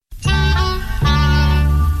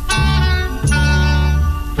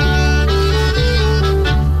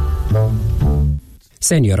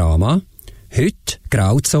Seniorama. Heute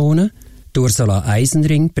Grauzone. Ursula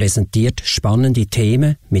Eisenring präsentiert spannende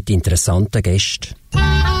Themen mit interessanten Gästen.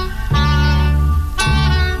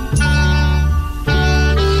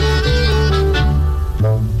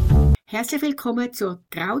 Herzlich willkommen zur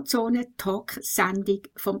Grauzone-Talk-Sendung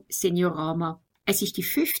vom Seniorama. Es ist die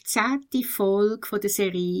 15. Folge von der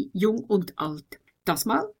Serie Jung und Alt. Das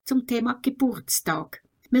mal zum Thema Geburtstag.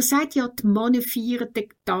 Man sagt ja, die Männer feiern den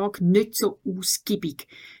Tag nicht so ausgiebig.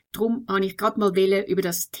 Darum wollte ich gerade mal über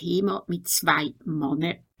das Thema mit 2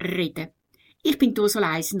 Männern reden. Ich bin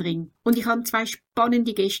Ursula Eisenring und ich habe 2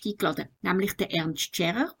 spannende Gäste eingeladen, nämlich den Ernst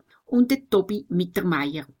Scherrer und den Tobias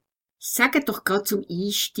Mittermeier. Sagt doch gerade zum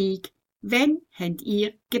Einstieg, wann habt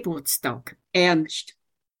ihr Geburtstag? Ernst?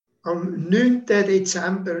 Am 9.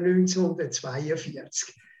 Dezember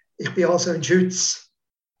 1942. Ich bin also ein Schütz.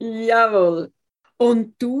 Jawohl.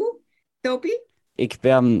 Und du, Tobi? Ich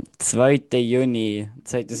bin am 2. Juni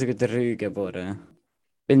 2003 geboren.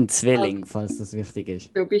 Ich bin ein Zwilling, falls das wichtig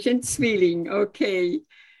ist. Du bist ein Zwilling, okay.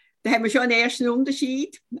 Da haben wir schon einen ersten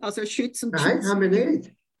Unterschied. Also Schütz und Schütz. Nein, haben wir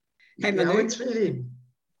nicht. Ich Haben bin wir auch ein nicht? Zwilling.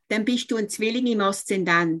 Dann bist du ein Zwilling im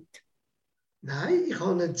Aszendent. Nein, ich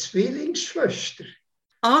habe eine Zwillingsschwester.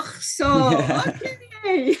 Ach so,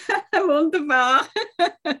 okay. Wunderbar.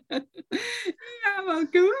 Ja, mal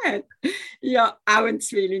gut. Ja, auch ein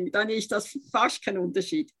Zwilling. Dann ist das fast kein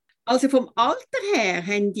Unterschied. Also vom Alter her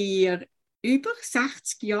haben ihr über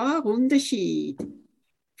 60 Jahre Unterschied.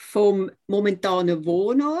 Vom momentanen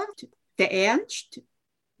Wohnort. Der Ernst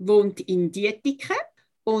wohnt in Dietiken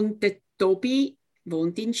und der Tobi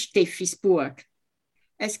wohnt in Steffisburg.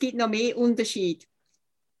 Es gibt noch mehr Unterschied.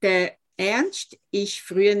 Der Ernst war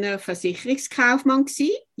früher Versicherungskaufmann,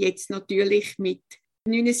 jetzt natürlich mit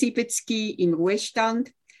 79 im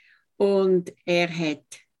Ruhestand. Und er hat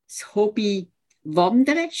das Hobby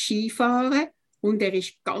Wandern, Skifahren und er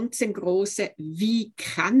ist ganz ein grosser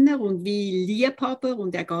Weinkenner und Weinliebhaber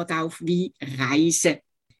und er geht auch Weinreisen.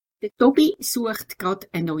 Der Tobi sucht gerade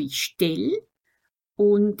eine neue Stelle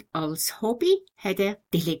und als Hobby hat er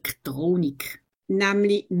die Elektronik,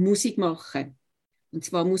 nämlich Musik machen. Und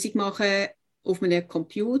zwar Musik machen auf einem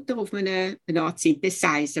Computer, auf einer Art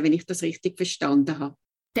Synthesizer, wenn ich das richtig verstanden habe.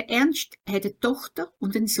 Der Ernst hat eine Tochter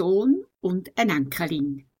und einen Sohn und eine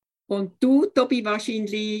Enkelin. Und du, Tobi,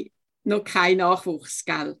 wahrscheinlich noch kein Nachwuchs,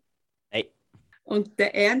 gell? Nein. Und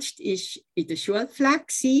der Ernst war in der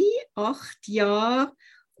Schulpflege, 8 Jahre,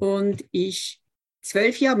 und ist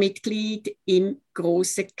 12 Jahre Mitglied im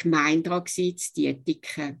grossen Gemeinderat in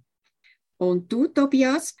Dietiken. Und du,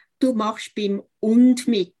 Tobias, du machst beim und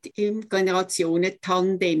mit im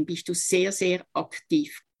Generationen-Tandem, bist du sehr, sehr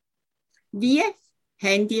aktiv. Wie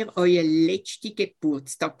habt ihr euren letzten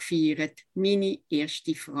Geburtstag gefeiert? Meine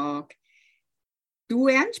erste Frage. Du,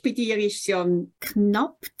 Ernst, bei dir ist es ja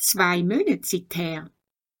knapp 2 Monate seither.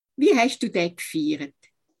 Wie hast du den gefeiert?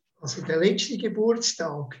 Also der letzte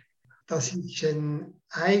Geburtstag, das war ein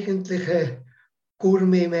eigentlicher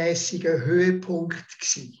gourmetmäßiger Höhepunkt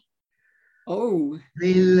gewesen. Oh.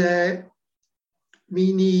 Weil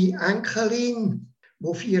meine Enkelin,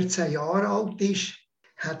 die 14 Jahre alt ist,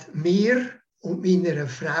 hat mir und meiner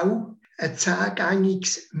Frau ein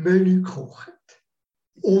 10-gängiges Menü gekocht.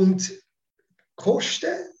 Und die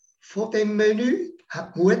Kosten von dem Menü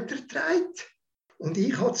hat die Mutter getragen. Und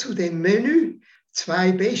ich habe zu dem Menü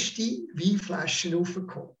 2 beste Weinflaschen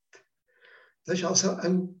aufgeholt. Das war also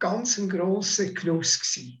ein ganz grosser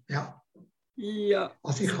Genuss. Ja. Ja.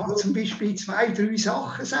 Also ich kann zum Beispiel 2, 3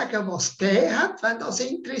 Sachen sagen, was es gegeben hat, wenn das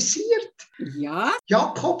interessiert. Ja.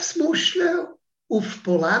 Jakobsmuscheln auf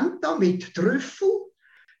Polenta mit Trüffel,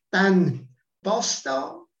 dann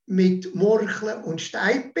Pasta mit Morcheln und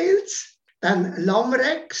Steinpilz, dann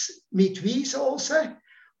Lammrex mit Weinsauce,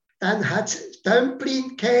 dann hat es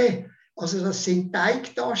Dömpling gegeben, also das sind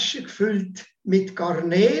Teigtaschen gefüllt mit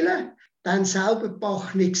Garnelen, dann selber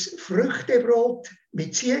gebackenes Früchtebrot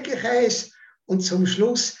mit Ziegenkäse und zum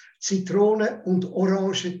Schluss Zitrone- und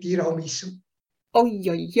Orangen-Tiramisu.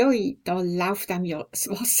 Oi, da läuft einem ja das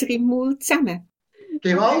Wasser im Mund zusammen.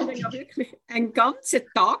 Gewaltig. Wir haben ja wirklich einen ganzen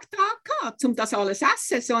Tag dran gehabt, um das alles zu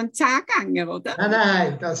essen, so ein 10-Gänger, oder?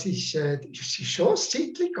 Nein, das ist schon ein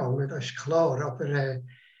Zeitchen gegangen, das ist klar, aber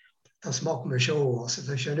das mag man schon. Also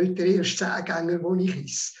das ist ja nicht der erste 10-Gänger, den ich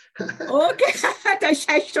esse. Okay, das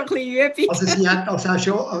hast du ein bisschen Übung. Also sie hat das auch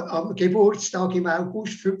schon am Geburtstag im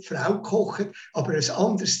August für die Frau gekocht, aber ein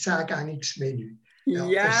anderes 10-gängiges Menü. Ja,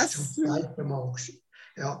 Yes. Das war zum 2. Mal.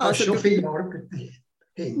 Ja, da Also ist schon viel Arbeit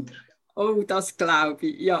dahinter. Oh, das glaube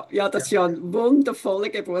ich. Ja, das war ja ein wundervoller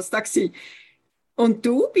Geburtstag. Und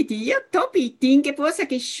du, bei dir, Tobi, dein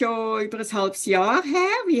Geburtstag ist schon über ein halbes Jahr her.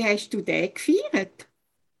 Wie hast du den gefeiert?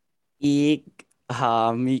 Ich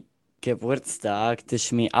habe meinen Geburtstag,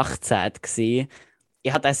 das war mein 18.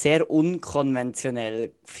 Ich habe den sehr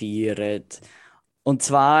unkonventionell gefeiert. Und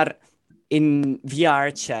zwar in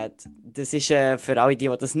VR-Chat. Das ist für alle, die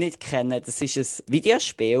das nicht kennen, das ist ein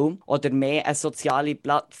Videospiel oder mehr eine soziale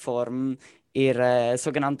Plattform in der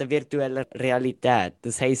sogenannten virtuellen Realität.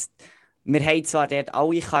 Das heisst, wir haben zwar dort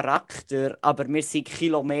alle Charakter, aber wir sind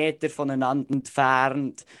Kilometer voneinander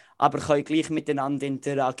entfernt, aber können gleich miteinander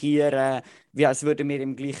interagieren, wie als würden wir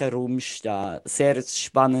im gleichen Raum stehen. Sehr ein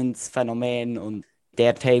spannendes Phänomen und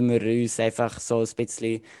dort haben wir uns einfach so ein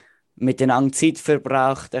bisschen miteinander Zeit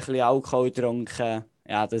verbracht, ein bisschen Alkohol getrunken.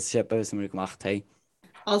 Ja, das ist etwas, was wir gemacht haben.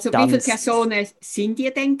 Also wie viele Tanzt Personen sind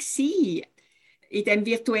ihr denn gewesen in dem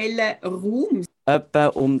virtuellen Raum? etwa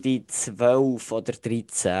um die 12 oder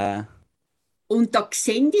 13. Und da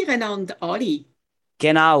sehen ihr einander alle.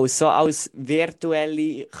 Genau, so als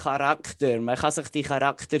virtuelle Charakter. Man kann sich die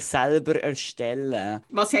Charakter selber erstellen.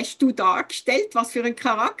 Was hast du dargestellt? Was für ein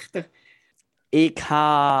Charakter? Ich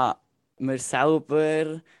habe mir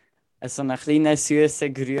selber so einen kleinen,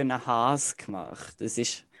 süßen, grünen Hase gemacht.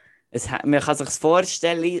 Man kann sich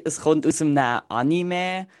vorstellen, es kommt aus einem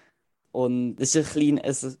Anime und es ist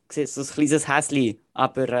sieht so ein kleines Häschen,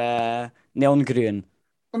 aber neongrün.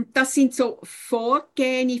 Und das sind so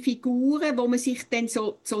vorgegebene Figuren, wo man sich dann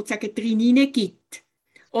sozusagen drin hineingibt.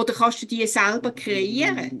 Oder kannst du die selber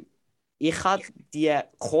kreieren? Ich kann die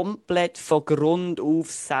komplett von Grund auf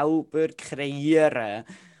selber kreieren.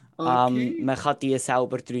 Okay. Man kann die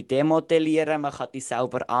selber 3D modellieren, man kann die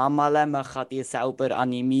selber anmalen, man kann die selber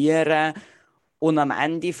animieren. Und am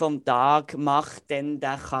Ende vom Tag macht dann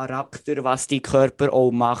der Charakter, was die Körper auch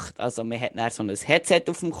macht. Also man hat dann so ein Headset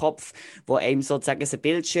auf dem Kopf, wo einem sozusagen ein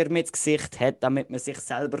Bildschirm ins Gesicht hat, damit man sich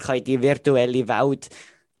selber in die virtuelle Welt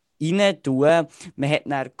rein tun. Man hat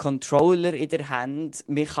einen Controller in der Hand.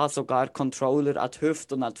 Man kann sogar Controller an die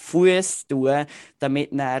Hüfte und an die Fuß tun, damit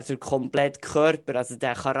dann der komplette Körper, also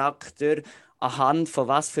der Charakter, anhand von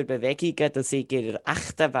was für Bewegungen das ich in der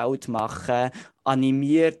echten Welt mache,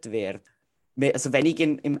 animiert wird. Also wenn ich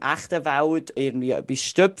im echten Welt irgendwie etwas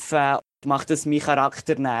stüpfe, macht das mein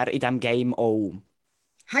Charakter dann in diesem Game auch.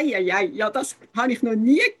 Hei, hei, hei. Ja, das habe ich noch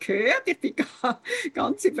nie gehört. Ich bin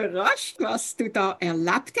ganz überrascht, was du da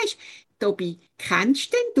erlebt hast. Tobi,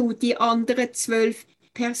 kennst denn du die anderen 12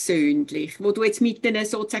 persönlich, wo du jetzt mit denen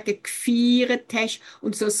sozusagen gefeiert hast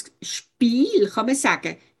und so ein Spiel, kann man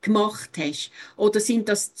sagen, gemacht hast? Oder sind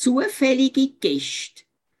das zufällige Gäste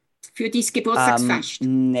für dein Geburtstagsfest?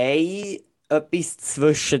 Nein, etwas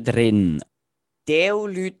zwischendrin. Die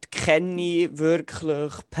Leute kenne ich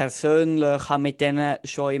wirklich persönlich, habe mit denen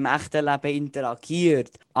schon im echten Leben interagiert.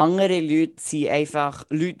 Andere Leute sind einfach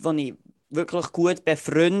Leute, die ich wirklich gut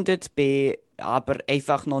befreundet bin, aber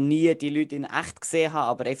einfach noch nie die Leute in echt gesehen habe,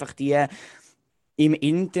 aber einfach die im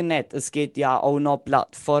Internet. Es gibt ja auch noch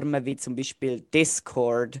Plattformen wie zum Beispiel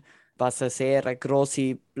Discord, was eine sehr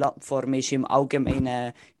grosse Plattform ist im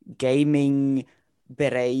allgemeinen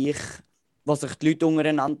Gaming-Bereich, wo sich die Leute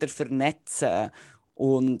untereinander vernetzen.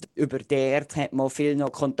 Und über dort hat man viel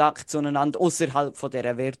noch Kontakt zueinander außerhalb von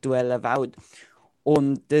dieser virtuellen Welt.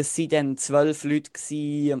 Und das waren dann 12 Leute,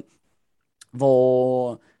 die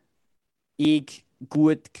ich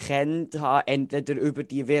gut kennt habe, entweder über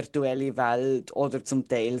die virtuelle Welt oder zum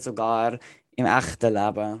Teil sogar im echten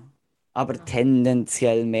Leben. Aber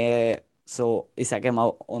tendenziell mehr so, ich sage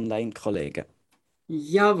mal, Online-Kollegen.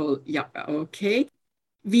 Jawohl, ja, okay.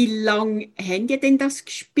 Wie lange habt ihr denn das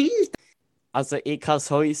gespielt? Also ich habe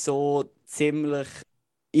es heute so ziemlich,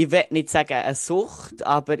 ich will nicht sagen eine Sucht,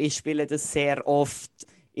 aber ich spiele das sehr oft.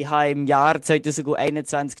 Ich habe im Jahr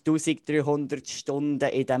 2021 1300 Stunden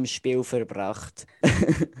in diesem Spiel verbracht.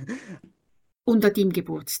 Und an deinem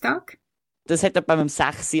Geburtstag? Das hat etwa beim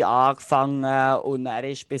 6 Uhr angefangen und er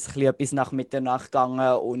ist etwas nach Mitternacht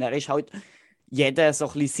gegangen und er ist halt jeder so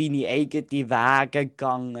ein bisschen seine eigenen Wege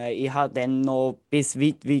gegangen. Ich habe dann noch bis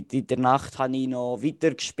weit, weit in der Nacht habe ich noch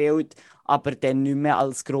weitergespielt, aber dann nicht mehr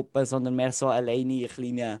als Gruppe, sondern mehr so alleine in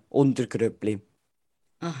kleinen Untergrüppli.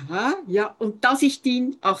 Aha, ja, und das ist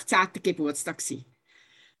dein 18. Geburtstag gewesen.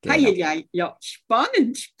 Hei, Genau. hei, hei. Ja,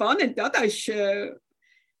 spannend, spannend. Ja, das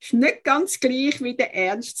ist nicht ganz gleich, wie der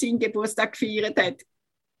Ernst seinen Geburtstag gefeiert hat.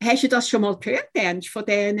 Hast du das schon mal gehört, Ernst, von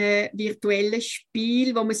diesen virtuellen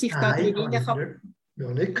Spielen, wo man sich da Nein, drin habe ich kann?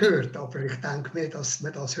 noch nicht gehört, aber ich denke mir, dass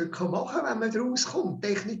man das heute machen kann, wenn man rauskommt,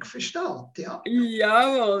 Technik versteht. Ja.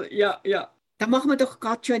 Jawohl, ja, ja. Da machen wir doch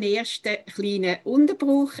gerade schon einen ersten kleinen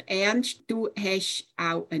Unterbruch. Ernst, du hast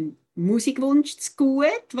auch einen Musikwunsch zu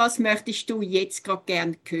gut. Was möchtest du jetzt gerade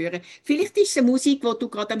gerne hören? Vielleicht ist es eine Musik, die du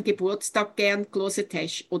gerade am Geburtstag gerne gelesen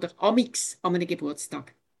hast oder amix an einem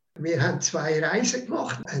Geburtstag. Wir haben 2 Reisen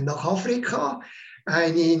gemacht, eine nach Afrika,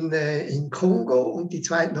 eine in Kongo und die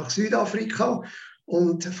zweite nach Südafrika.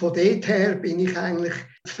 Und von dort her bin ich eigentlich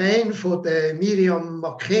Fan von der Miriam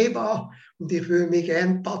Makeba und ich würde mir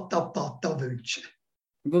gerne Pata Pata wünschen.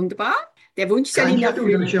 Wunderbar. Der Wunsch soll ich Ja, du,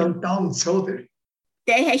 das ist ja erfüllen. ein Tanz, oder?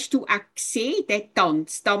 Den hast du auch gesehen, den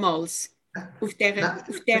Tanz damals, auf dieser Nein,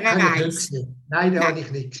 habe ich nicht Reise? gesehen. Nein, den Nein. habe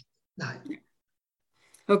ich nicht gesehen. Nein.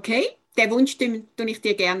 Okay, den Wunsch tue ich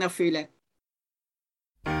dir gerne erfüllen.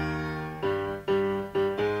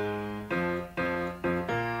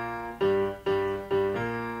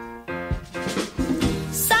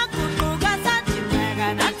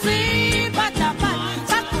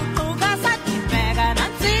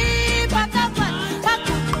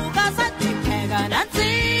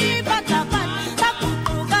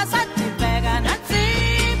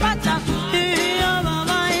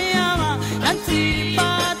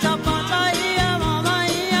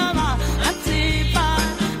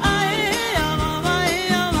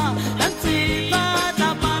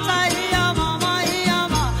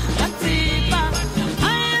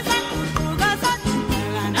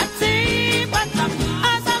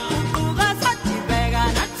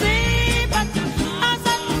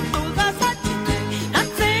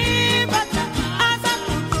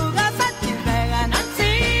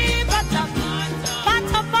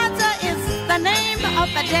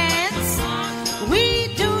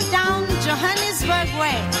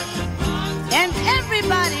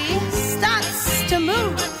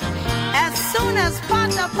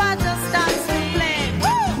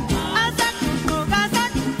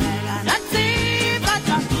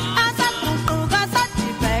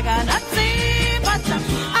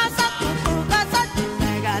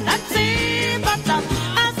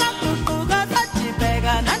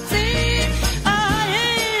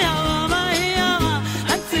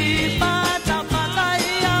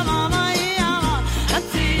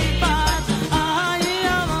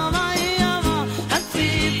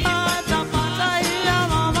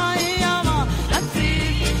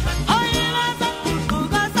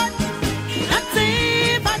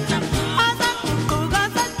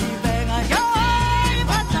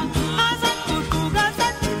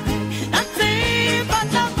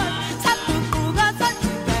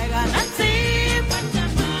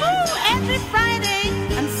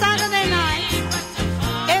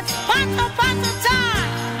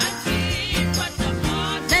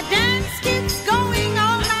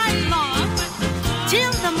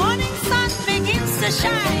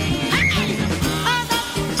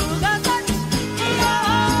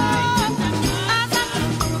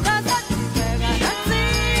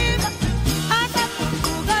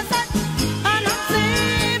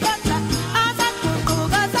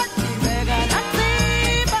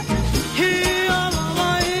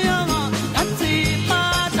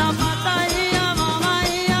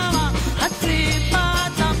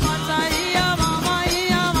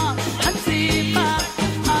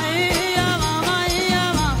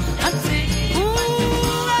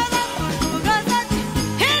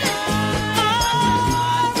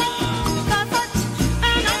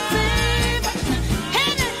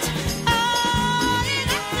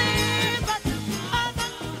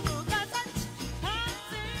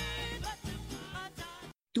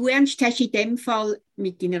 Du, Ernst, hast in dem Fall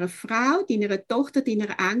mit deiner Frau, deiner Tochter,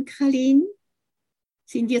 deiner Enkelin,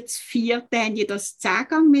 sind ihr zu viert, haben ihr das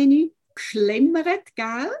 10-Gang-Menü geschlemmert,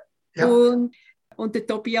 gell? Ja. Und der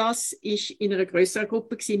Tobias war in einer grösseren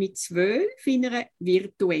Gruppe mit 12 in einer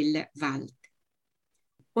virtuellen Welt.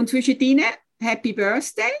 Und zwischen ihnen, Happy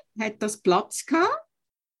Birthday, hat das Platz gehabt,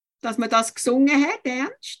 dass man das gesungen hat,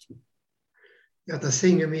 Ernst? Ja, das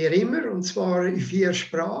singen wir immer, und zwar in 4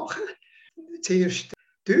 Sprachen. Zuerst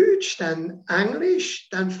Deutsch, dann Englisch,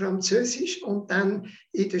 dann Französisch und dann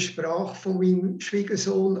in der Sprache von meinem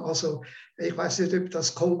Schwiegersohn. Also ich weiß nicht, ob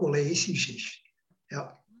das Kongolesisch ist.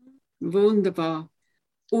 Ja. Wunderbar.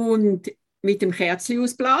 Und mit dem Kerzchen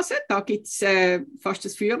ausblasen, da gibt es fast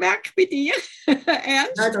das Feuerwerk bei dir,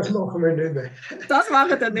 Ernst? Nein, das machen wir nicht mehr. Das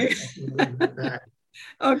machen wir nicht? Nein.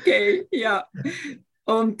 Okay, ja.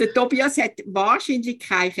 Und der Tobias hat wahrscheinlich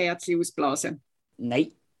kein Kerzchen ausblasen.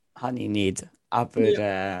 Nein, habe ich nicht. Aber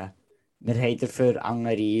wir haben dafür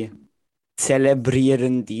andere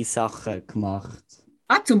zelebrierende Sachen gemacht.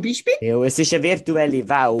 Ah, zum Beispiel? Ja, es ist eine virtuelle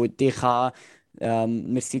Welt. Wir waren dann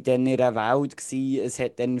in einer Welt, es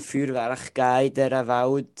hat dann Feuerwerk gegeben in dieser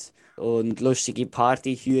Welt und lustige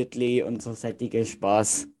Partyhütchen und so solchen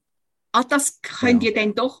Spass. Ah, das könnt ihr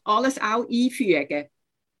dann doch alles auch einfügen?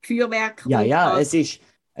 Feuerwerk Ja, und ja, alles.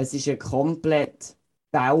 es ist eine komplette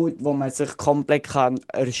Welt, wo man sich komplett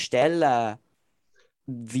erstellen kann,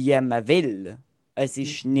 wie man will. Es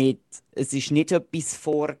ist nicht etwas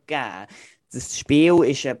vorgegeben. Das Spiel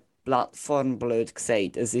ist eine Plattform, blöd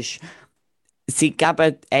gesagt. Sie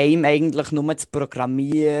geben einem eigentlich nur die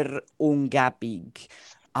Programmierumgebung.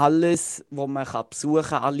 Alles, was man besuchen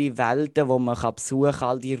kann, alle Welten, die man besuchen kann,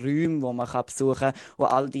 all die Räume, die man besuchen kann, und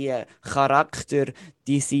all die Charakter,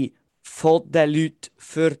 die sind von den Leuten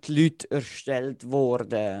für die Leute erstellt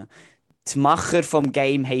wurden. Die Macher des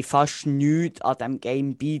Game haben fast nichts an diesem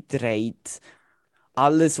Game beigetragen.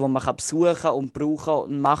 Alles, was man besuchen und brauchen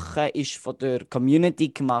und machen kann, ist von der Community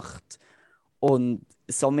gemacht. Und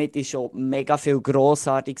somit ist auch mega viel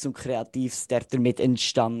Grossartiges und Kreatives damit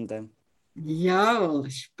entstanden. Ja,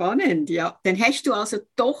 spannend. Ja. Dann hast du also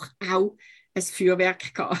doch auch ein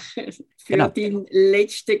Feuerwerk gehabt für Genau. deinen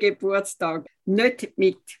letzten Geburtstag. Nicht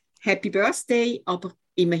mit Happy Birthday, aber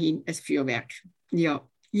immerhin ein Feuerwerk. Ja,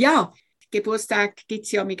 ja, Geburtstag gibt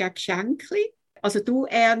es ja mega Geschenke. Also du,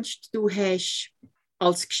 Ernst, du hast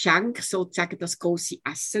als Geschenk sozusagen das große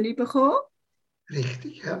Essen bekommen.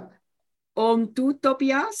 Richtig, ja. Und du,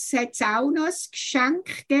 Tobias, hat es auch noch ein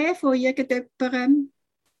Geschenk gegeben von irgendjemandem?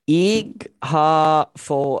 Ich habe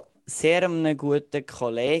von sehr einem guten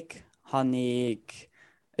Kollegen ein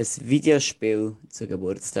Videospiel zu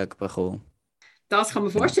Geburtstag bekommen. Das kann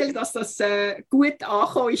man vorstellen, dass das gut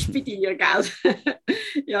angekommen ist bei dir, gell?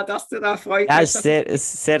 Ja, dass du da Freude Ja, hast. es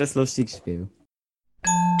ist ein sehr lustiges Spiel.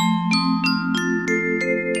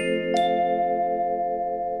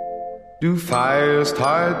 Du feierst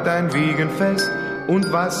heut dein Wiegenfest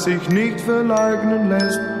und was sich nicht verleugnen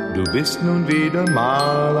lässt, du bist nun wieder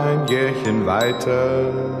mal ein Jährchen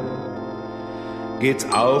weiter. Geht's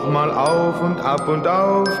auch mal auf und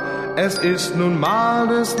auf, es ist nun mal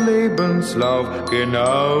des Lebenslauf,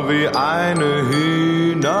 genau wie eine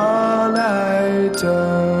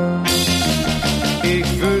Hühnerleiter.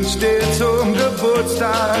 Ich wünsch dir zum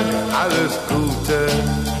Geburtstag alles Gute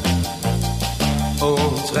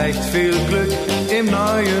und recht viel Glück im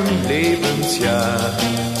neuen Lebensjahr.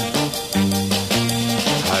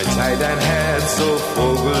 Heute sei dein Herz so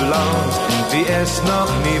froh gelaunt, wie es noch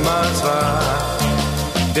niemals war.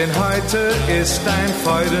 Denn heute ist ein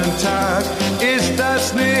Freudentag, ist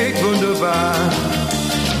das nicht wunderbar?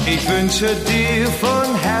 Ich wünsche dir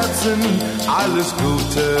von Herzen alles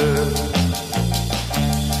Gute.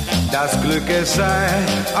 Das Glück es sei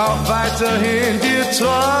auch weiterhin dir treu.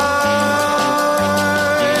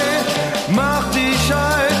 Mach dich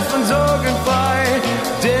heut von Sorgen frei,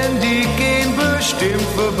 denn die gehen bestimmt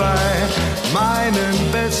vorbei.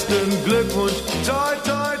 Meinen besten Glückwunsch, toi,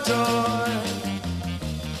 toi, toi.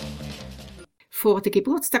 Vor den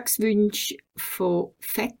Geburtstagswünschen von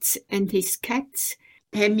Fats and his Cats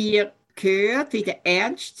haben wir gehört, wie der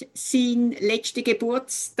Ernst seinen letzten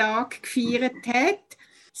Geburtstag gefeiert hat,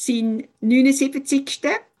 seinen 79.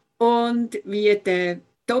 Und wie der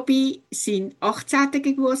Tobi seinen 18.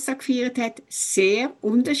 Geburtstag gefeiert hat. Sehr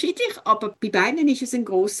unterschiedlich, aber bei beiden war es ein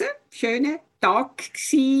grosser, schöner Tag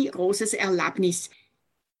gewesen, grosses Erlebnis.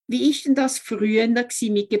 Wie war denn das früher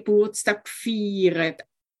gewesen, mit Geburtstag feiern?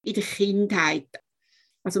 In der Kindheit.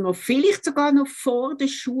 Also noch vielleicht sogar noch vor der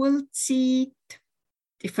Schulzeit.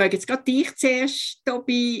 Ich frage jetzt gerade dich zuerst,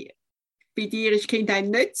 Tobi. Bei dir ist die Kindheit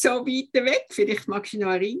nicht so weit weg. Vielleicht magst du dich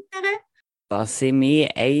noch erinnern. Was ich mich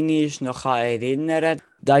einmal noch erinnern kann,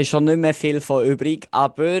 da ist schon nicht mehr viel von übrig,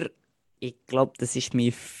 aber ich glaube, das war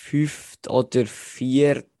mein 5. oder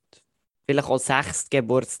 4., vielleicht auch 6.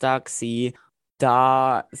 Geburtstag gewesen.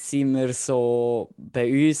 Da sind wir so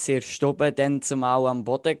bei uns in der Stube dann zumal am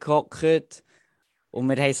Boden gehockt und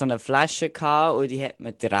wir hatten so eine Flasche gehabt und die hat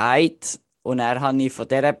man gedreht und dann habe ich von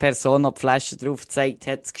dieser Person, die die Flasche drauf gezeigt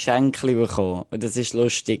hat, das Geschenk bekommen und das war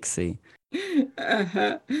lustig gewesen.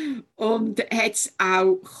 Und hat es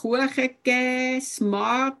auch Kuchen gegeben,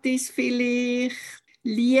 Smarties vielleicht,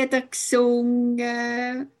 Lieder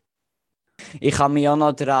gesungen? Ich kann mich auch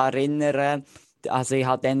noch daran erinnern, also ich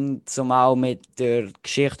habe dann zumal mit der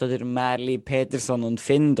Geschichte der Merli Peterson und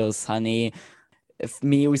Findus habe ich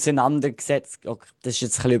mich auseinandergesetzt. Okay, das ist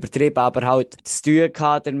jetzt ein bisschen übertrieben, aber halt zu tun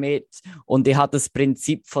gehabt damit. Und ich habe das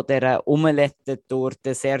Prinzip von dieser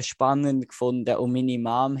Omelettentorte sehr spannend gefunden. Und meine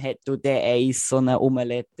Mom hat dann so eine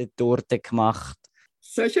Omelettentorte gemacht.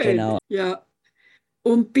 So schön, Genau. ja.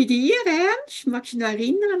 Und bei dir, Ernst, magst du dich noch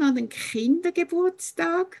erinnern an den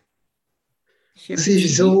Kindergeburtstag? Es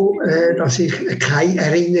ist so, dass ich keine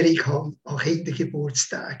Erinnerung habe an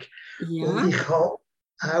Kindergeburtstag. Ja. Und ich habe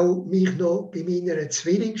auch mich noch bei meiner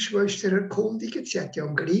Zwillingsschwester erkundigt. Sie hat ja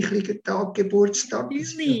am gleichen Tag Geburtstag. Das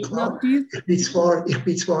ist ja klar. Natürlich. Ich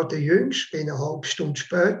bin zwar der Jüngste, bin eine halbe Stunde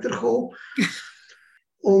später gekommen.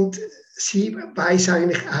 Und sie weiss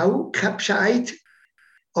eigentlich auch keinen Bescheid.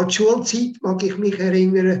 An die Schulzeit mag ich mich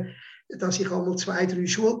erinnern, dass ich einmal 2, 3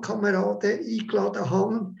 Schulkameraden eingeladen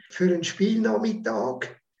habe für einen Spielnachmittag.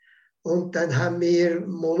 Und dann haben wir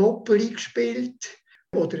Monopoly gespielt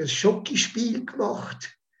oder ein Schokispiel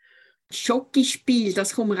gemacht. Schokispiel,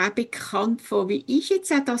 das kommt mir auch bekannt vor. Wie ist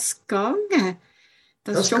jetzt auch das gegangen?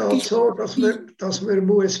 Das geht so, dass man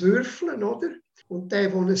muss würfeln, oder? Und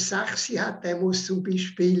der ein 6 hat, der muss zum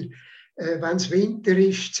Beispiel, wenn es Winter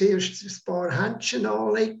ist, zuerst ein paar Händchen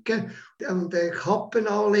anlegen und Kappen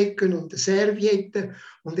anlegen und eine Serviette.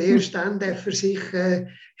 Und erst dann darf er sich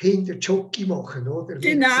hinter die Schoki machen, oder?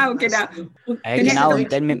 Genau. Genau,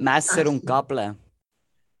 und dann mit Messer und Gabeln.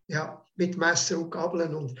 Ja, mit Messer und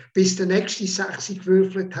Gabeln. Und bis der nächste 6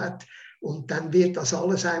 gewürfelt hat. Und dann wird das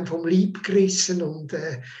alles einem vom Leib gerissen. Und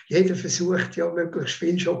jeder versucht ja, möglichst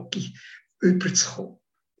viel Schoki überzukommen.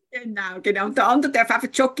 Genau. Und der andere darf einfach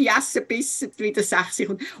Schoki essen, bis es wieder 6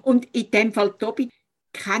 kommt. Und in dem Fall, Tobi,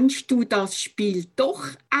 kennst du das Spiel doch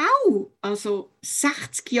auch? Also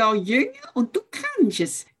 60 Jahre jünger und du kennst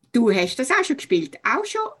es. Du hast das auch schon gespielt, auch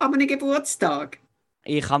schon an einem Geburtstag.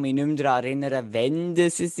 Ich kann mich nicht mehr daran erinnern, wann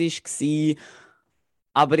das war.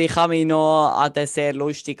 Aber ich kann mich noch an den sehr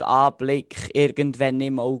lustigen Anblick irgendwann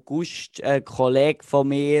im August. Ein Kollege von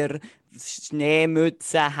mir,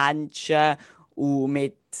 Schneemütze, Händchen und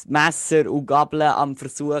mit Messer und Gabeln am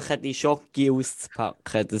Versuchen, die Schoki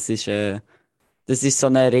auszupacken. Das ist so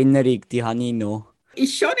eine Erinnerung, die habe ich noch.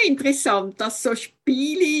 Ist schon interessant, dass so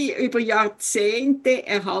Spiele über Jahrzehnte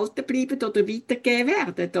erhalten bleiben oder weitergegeben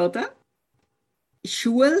werden, oder?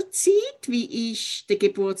 Schulzeit, wie ist der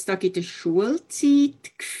Geburtstag in der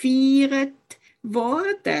Schulzeit gefeiert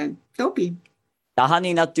worden? Tobi? Da habe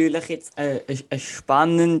ich natürlich jetzt eine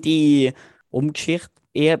spannende Umgeschichte.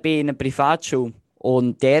 Ich bin in einer Privatschule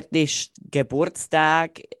und dort war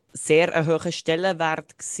Geburtstag sehr ein hoher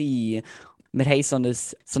Stellenwert gewesen. Wir hatten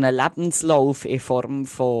so einen Lebenslauf in Form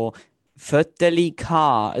von Fotos,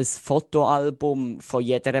 ein Fotoalbum von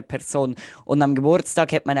jeder Person. Und am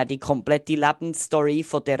Geburtstag hat man auch die komplette Lebensstory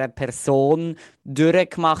von dieser Person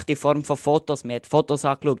durchgemacht in Form von Fotos. Man hat Fotos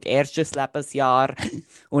angeschaut, erstes Lebensjahr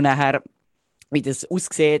und nachher, wie das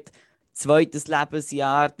aussieht, zweites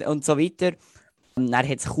Lebensjahr und so weiter. Und dann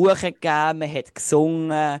hat es Kuchen gegeben, man hat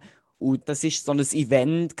gesungen und das war so ein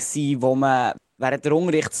Event, das man während der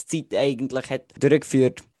Unterrichtszeit eigentlich hat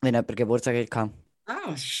durchgeführt, wenn jemand Geburtstag hatte.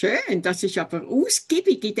 Ah, schön. Das ist aber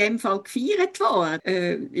ausgiebig in dem Fall gefeiert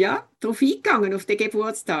worden. Ja, darauf eingegangen, auf den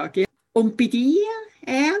Geburtstag. Ja. Und bei dir,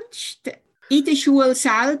 Ernst, in der Schule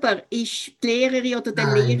selber ist die Lehrerin oder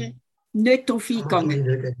der Lehrer nicht darauf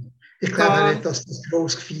eingegangen? Ich glaube nicht, dass das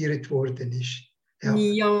gross gefeiert worden ist. Ja.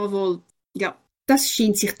 Jawohl. Ja, das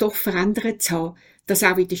scheint sich doch verändert zu haben, dass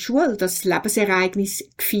auch in der Schule das Lebensereignis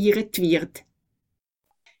gefeiert wird.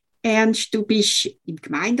 Ernst, du bist im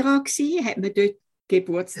Gemeinderat gewesen, hat man dort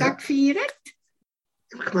Geburtstag gefeiert?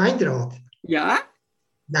 Im Gemeinderat? Ja.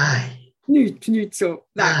 Nein. Nicht so.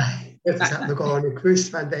 Nein. Das hat man gar nicht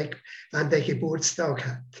gewusst, wenn der Geburtstag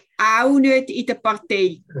hat. Auch nicht in der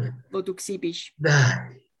Partei, wo du warst?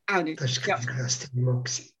 Nein. Auch nicht. Das war kein Thema.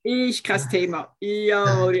 Ist kein Thema.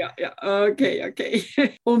 Ja.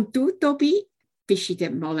 Okay. Und du, Tobi, bist du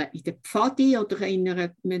mal in der Pfadi oder in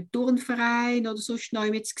einem Turnverein oder sonst noch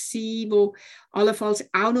jemand gewesen, wo allenfalls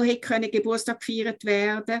auch noch Geburtstag gefeiert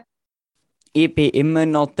werden? Ich bin immer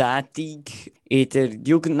noch tätig in der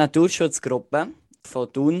Jugend-Naturschutzgruppe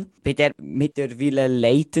von Thun. Ich bin der mittlerweile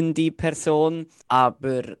leitende Person,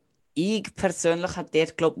 aber ich persönlich habe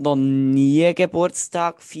dort, glaube ich, noch nie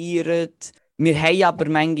Geburtstag gefeiert. Wir haben aber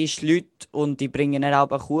manchmal Leute und die bringen dann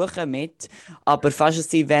auch einen Kuchen mit. Aber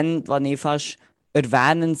fast ein Event, das ich fast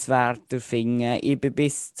erwähnenswerter finde. Ich bin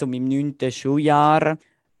bis zu meinem 9. Schuljahr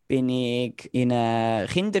bin ich in ein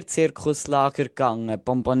Kinderzirkuslager gegangen.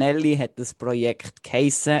 Bombonelli hat das Projekt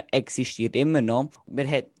geheissen, existiert immer noch. Wir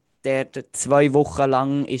hat dort 2 Wochen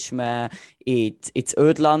lang ist man ins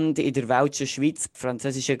Ödland in der Welschen Schweiz, die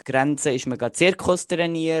französische Grenze, ist man Zirkus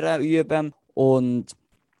trainieren, üben. Und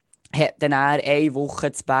hat dann eine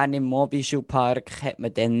Woche zu Bern im Mobischulpark hat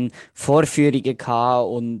man dann Vorführungen gehabt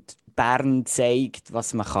und Bern zeigt,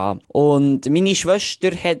 was man kann. Und meine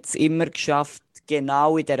Schwester hat es immer geschafft,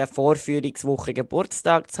 genau in dieser Vorführungswoche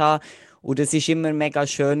Geburtstag zu haben. Und das war immer mega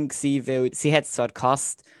schön, weil sie hat es zwar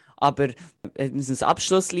gehasst, aber wir hatten ein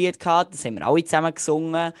Abschlusslied gehabt, das haben wir alle zusammen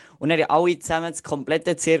gesungen. Und dann haben alle zusammen das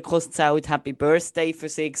komplette Zirkuszelt Happy Birthday für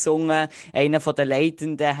sie gesungen. Einer der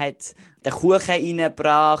Leitenden hat den Kuchen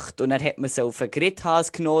reingebracht und dann hat man sie auf einen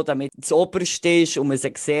Gridhas genommen, damit es oberst ist und man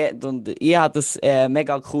sie sieht. Und ich habe das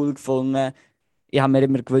mega cool gefunden. Ich habe mir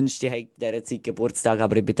immer gewünscht, ich hätte in dieser Zeit Geburtstag,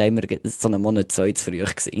 aber ich war immer so einen Monat zu früh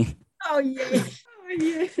gewesen. Oh je.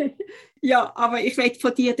 Ja, aber ich werde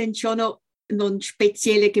von dir dann schon noch einen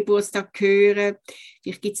speziellen Geburtstag hören.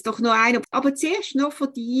 Vielleicht gibt es doch noch einen. Aber zuerst noch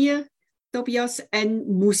von dir, Tobias, ein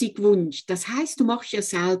Musikwunsch. Das heisst, du machst ja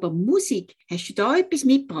selber Musik. Hast du da etwas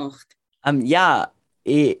mitgebracht? Ja,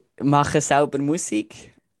 ich mache selber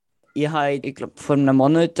Musik. Ich glaube, vor einem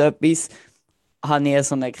Monat hatte ich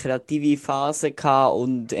so eine kreative Phase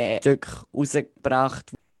und ein Stück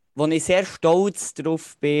rausgebracht, wo ich sehr stolz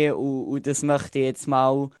drauf bin und das möchte ich jetzt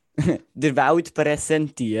mal der Welt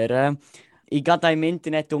präsentieren. Ich gehe da im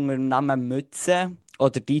Internet unter dem Namen Mütze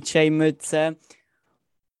oder DJ Mütze.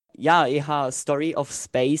 Ja, ich habe Story of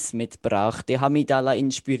Space mitgebracht. Ich habe mich da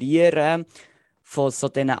inspirieren von so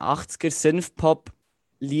diesen 80er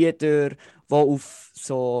Synthpop-Liedern, die auf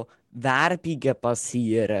so Werbungen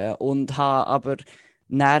basieren und habe aber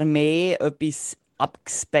dann mehr etwas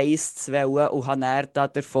abgespaced zu wollen und habe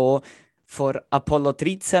dann davon vor Apollo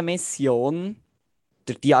 13 Mission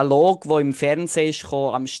der Dialog, der im Fernsehen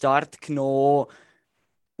kam, am Start genommen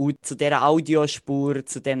und zu dieser Audiospur,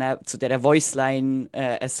 zu dieser Voiceline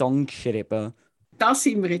einen Song geschrieben. Da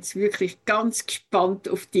sind wir jetzt wirklich ganz gespannt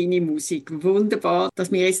auf deine Musik. Wunderbar, dass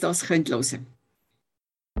wir jetzt das hören können.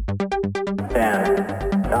 10,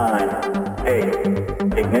 9, 8.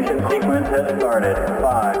 Ignition sequence has started.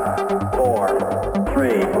 5, 4,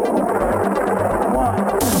 3, 1.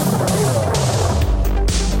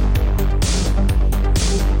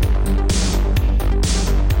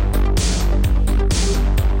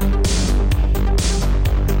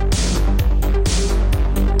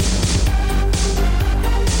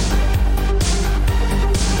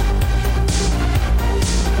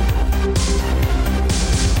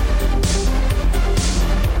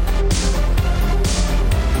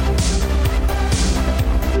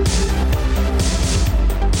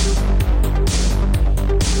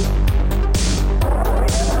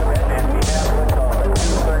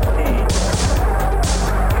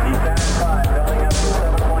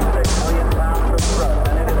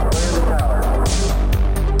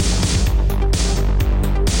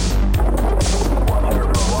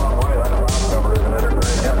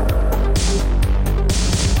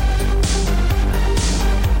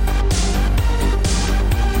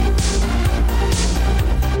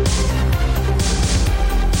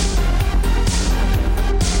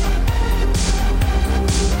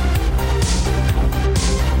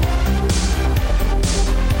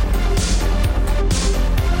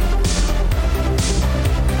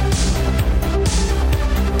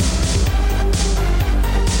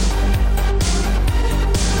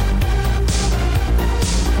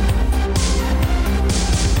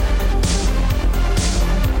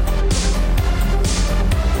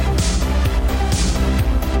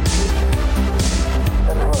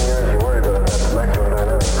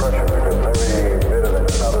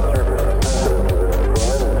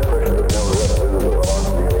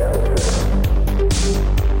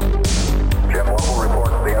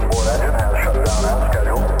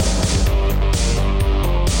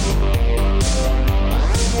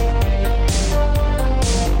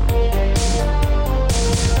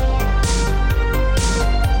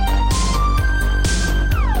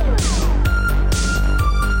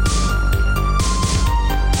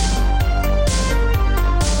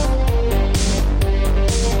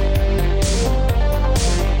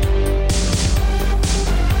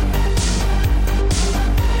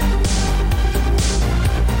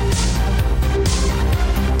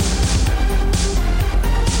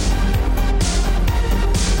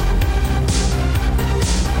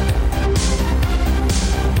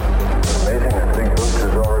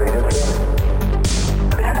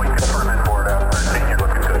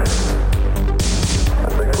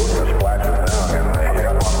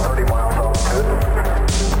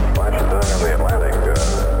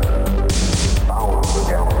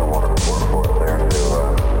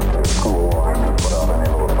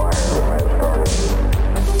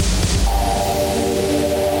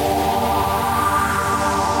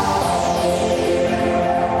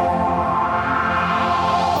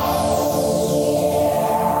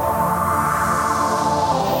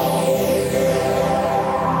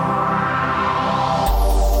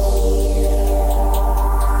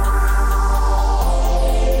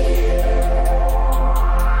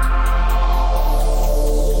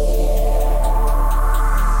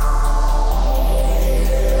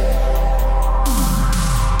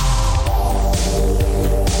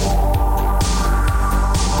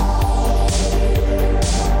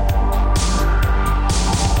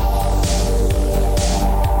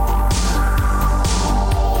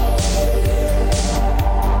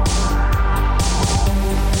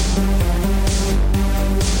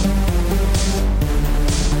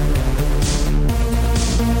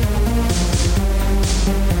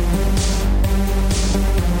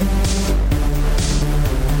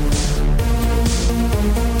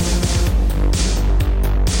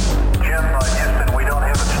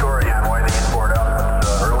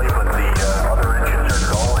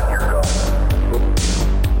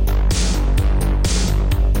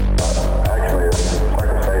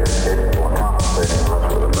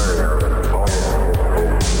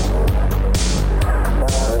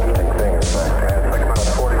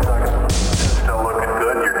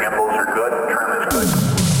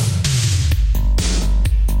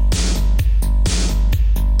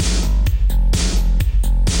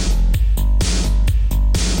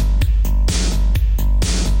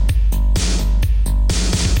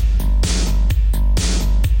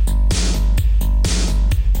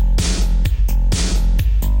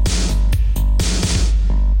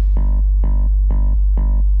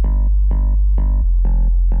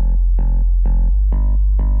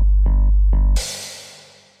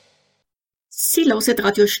 hört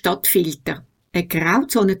Radio Stadtfilter, eine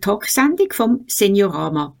Grauzone-Talksendung vom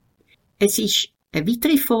Seniorama. Es ist eine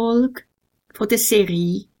weitere Folge von der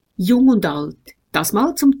Serie Jung und Alt, das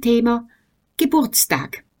mal zum Thema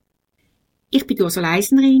Geburtstag. Ich bin Ursula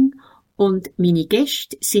Eisenring und meine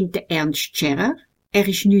Gäste sind der Ernst Scherrer, er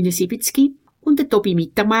ist 79, und der Tobias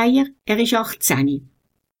Mittermeier, er ist 18.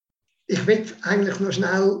 Ich will eigentlich noch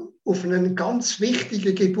schnell auf einen ganz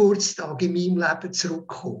wichtigen Geburtstag in meinem Leben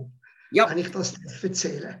zurückkommen, wenn ich das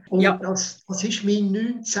erzählen darf. Und das war mein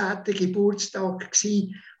 19. Geburtstag,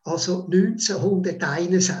 also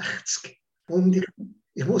 1961. Und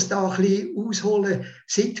ich muss da ein bisschen ausholen.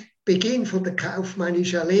 Seit Beginn der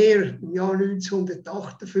kaufmännischen Lehre im Jahr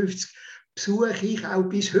 1958 besuche ich auch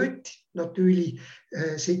bis heute, natürlich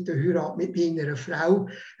seit der Heirat mit meiner Frau,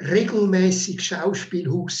 regelmäßig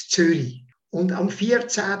Schauspielhaus Zürich. Und am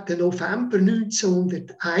 14. November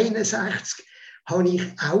 1961 habe ich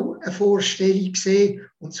auch eine Vorstellung gesehen,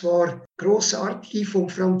 und zwar grossartige vom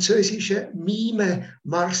französischen Mime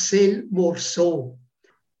Marcel Morceau.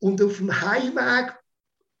 Und auf dem Heimweg,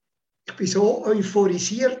 ich war so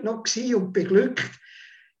euphorisiert noch und beglückt,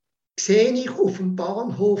 sehe ich auf dem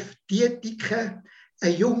Bahnhof Dietike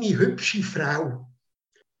eine junge, hübsche Frau.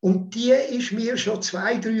 Und die ist mir schon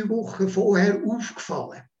 2-3 Wochen vorher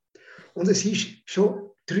aufgefallen. Und es war schon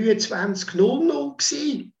 23:00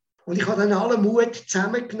 gewesen. Und ich habe dann allen Mut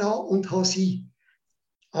zusammengenommen und habe sie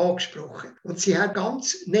angesprochen. Und sie hat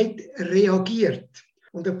ganz nett reagiert.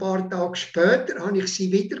 Und ein paar Tage später habe ich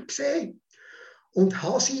sie wieder gesehen und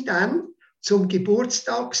habe sie dann zum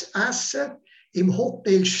Geburtstagsessen im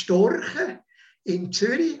Hotel Storchen in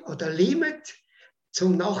Zürich oder Limit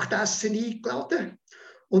zum Nachtessen eingeladen.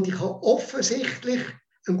 Und ich habe offensichtlich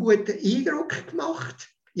einen guten Eindruck gemacht.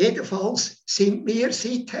 Jedenfalls sind wir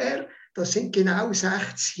seither, das sind genau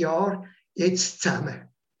 60 Jahre, jetzt zusammen.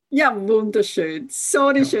 Ja, wunderschön. So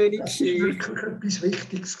eine schöne Geschichte. Das war wirklich etwas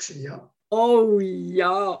Wichtiges gewesen, ja. Oh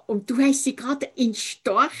ja, und du hast sie gerade in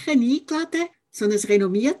Storchen eingeladen, so ein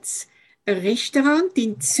renommiertes Restaurant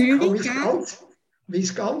in Zürich. Mein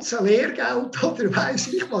ganzes Lehrgeld, oder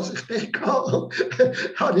weiss ich, was ich dort hatte,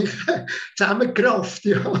 habe ich zusammengerafft.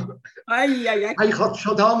 Ja. Ich habe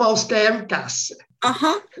schon damals gern gegessen.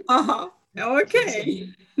 Aha,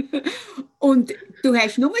 okay. Und du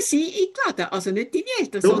hast nur sie eingeladen, also nicht deine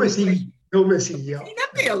Eltern? Nur sie, ja.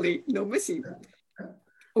 Natürlich, nur sie.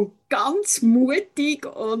 Und ganz mutig,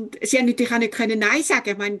 und sie haben natürlich auch nicht Nein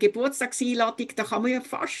sagen. Meine Geburtstagseinladung, da kann man ja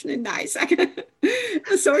fast nicht Nein sagen.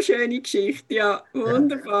 So eine schöne Geschichte, ja,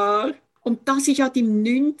 wunderbar. Und das war ja dein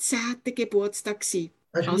 19. Geburtstag. Das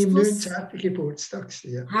war mein 19. Geburtstag,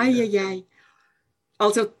 ja. Hei.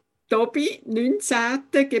 Also, Tobi,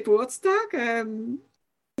 19. Geburtstag.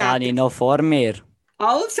 Da habe ich noch vor mir.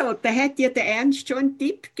 Also, da hat dir der Ernst schon einen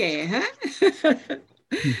Tipp gegeben.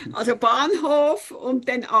 Also Bahnhof und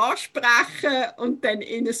dann ansprechen und dann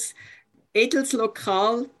in ein edles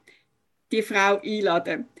Lokal die Frau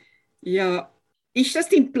einladen. Ja, ist das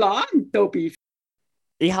dein Plan, Tobi?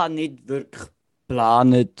 Ich habe nicht wirklich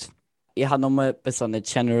geplant. Ich habe nur so eine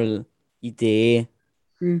general Idee.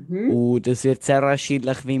 Und es wird sehr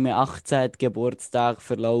wahrscheinlich wie mein 18. Geburtstag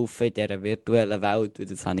verlaufen in dieser virtuellen Welt.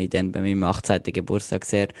 Und das habe ich dann bei meinem 18. Geburtstag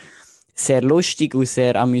sehr, sehr lustig und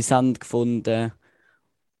sehr amüsant gefunden.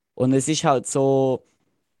 Und es ist halt so,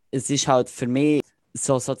 für mich,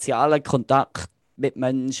 so sozialer Kontakt mit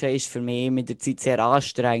Menschen ist für mich mit der Zeit sehr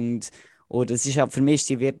anstrengend. Und es ist halt, für mich ist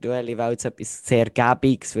die virtuelle Welt so etwas sehr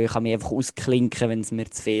Gäbiges, weil ich kann mich einfach ausklinken, wenn es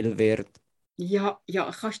mir zu viel wird. Ja,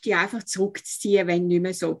 kannst dich einfach zurückziehen, wenn du nicht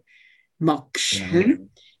mehr so magst. Genau.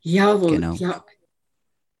 Jawohl, Genau. ja.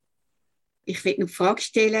 Ich will noch eine Frage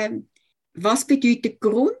stellen. Was bedeutet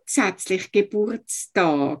grundsätzlich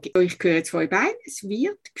Geburtstag? Ich höre jetzt von euch beiden, es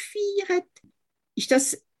wird gefeiert. Ist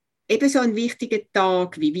das eben so ein wichtiger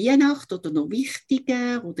Tag wie Weihnachten oder noch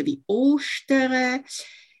wichtiger oder wie Ostern?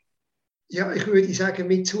 Ja, ich würde sagen,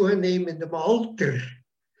 mit zunehmendem Alter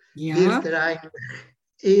wird er eigentlich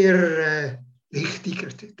eher wichtiger,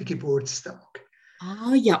 der Geburtstag.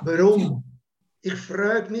 Ja. Warum? Ich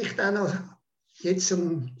frage mich dann, jetzt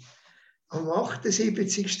am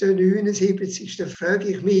 78., 79. frage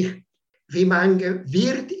ich mich, wie lange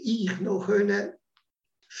werde ich noch feiern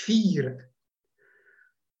können?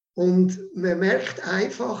 Und man merkt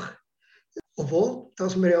einfach, obwohl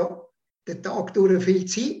dass man ja den Tag durch viel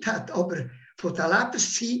Zeit hat, aber von der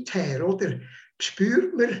Lebenszeit her, oder,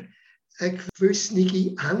 spürt man eine gewisse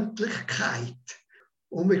Endlichkeit.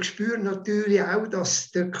 Und man spürt natürlich auch,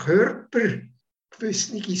 dass der Körper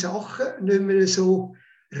gewisse Sachen nicht mehr so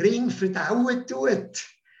ring verdauen tut,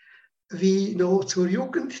 wie noch zur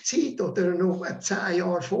Jugendzeit oder noch 10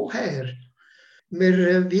 Jahre vorher.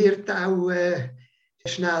 Man wird auch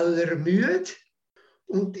schneller müde.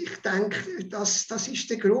 Und ich denke, das ist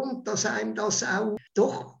der Grund, dass einem das auch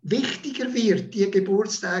doch wichtiger wird, die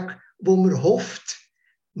Geburtstage, wo man hofft,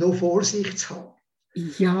 noch vor sich zu haben.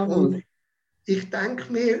 Ja. Und ich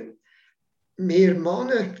denke mir, wir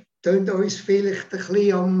Männer tun uns vielleicht ein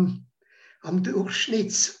bisschen am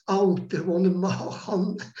Durchschnittsalter, das ein Mann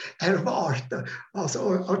kann erwarten, also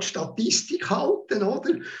an die Statistik halten,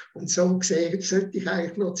 oder? Und so gesehen sollte ich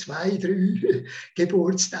eigentlich noch 2, 3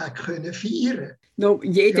 Geburtstage können feiern. Noch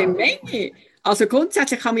jede Ja. Menge. Also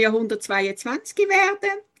grundsätzlich kann man ja 122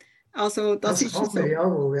 werden. Also das ist kann so. man,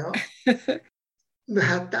 jawohl, ja. Man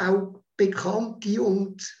hat auch Bekannte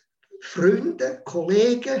und Freunde,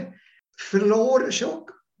 Kollegen verloren schon,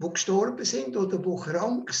 die gestorben sind oder die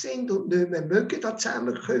krank sind und nicht mehr mögen an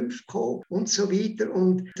Zusammenkünfte kommen und so weiter.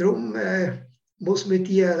 Und darum muss man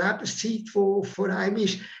die Lebenszeit, die vor einem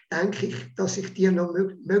ist, denke ich, dass ich die noch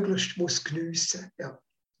möglichst geniessen muss. Ja.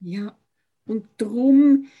 Ja, und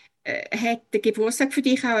darum hat der Geburtstag für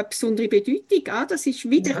dich auch eine besondere Bedeutung. Das ist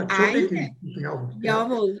wieder eine. Ja.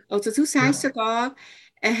 Jawohl, also du sagst sogar,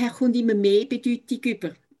 er kommt immer mehr Bedeutung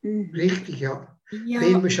über. Mhm. Richtig, ja. Ja.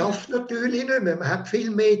 Weil man schafft natürlich nicht mehr, man hat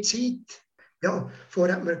viel mehr Zeit. Ja,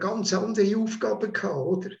 vorher hat man ganz andere Aufgaben gehabt,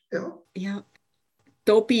 oder? Ja.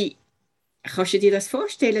 Tobi, kannst du dir das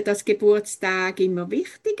vorstellen, dass Geburtstage immer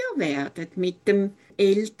wichtiger werden mit dem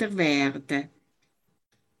Älterwerden?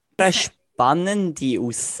 Eine spannende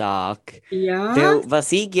Aussage. Ja. Weil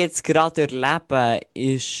was ich jetzt gerade erlebe,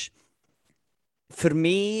 ist, für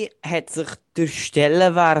mich hat sich der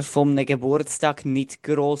Stellenwert von einem Geburtstag nicht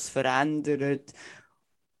gross verändert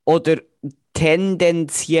oder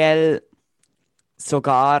tendenziell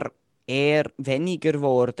sogar eher weniger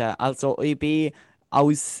geworden. Also ich bin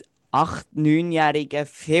als 8-, 9-Jähriger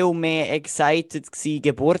viel mehr excited gewesen,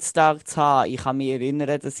 Geburtstag zu haben. Ich kann mich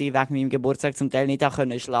erinnern, dass ich wegen meinem Geburtstag zum Teil nicht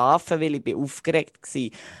schlafen konnte, weil ich aufgeregt war.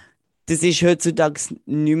 Das ist heutzutage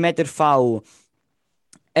nicht mehr der Fall.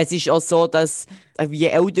 Es ist auch so, dass je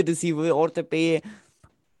älter ich geworden bin,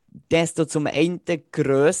 desto zum einen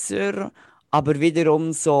grösser, aber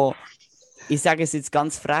wiederum so, ich sage es jetzt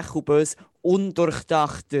ganz frech und böse,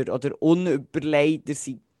 undurchdachter oder unüberlegter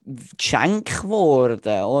sind Geschenke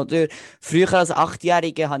geworden. Oder früher als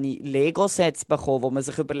 8-Jähriger habe ich Lego-Sets bekommen, wo man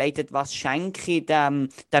sich überlegt hat, was schenke ich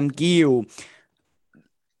dem Gil.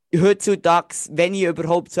 Heutzutage, wenn ich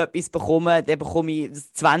überhaupt so etwas bekomme, dann bekomme ich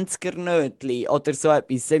das 20er-Nötchen oder so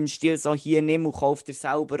etwas. Im Stil so, hier nimm und kauf dir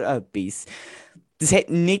selber etwas. Das hat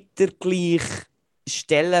nicht den gleichen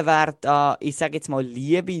Stellenwert an, ich sage jetzt mal,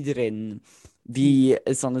 Liebe drin, wie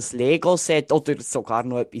so ein Lego-Set oder sogar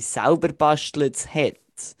noch etwas selber basteltes hat.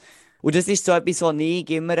 Und das ist so etwas, was ich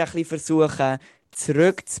immer ein bisschen versuche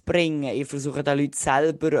zurückzubringen. Ich versuche den Leuten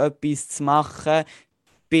selber etwas zu machen.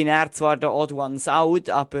 Bin er zwar der Odd Ones Out,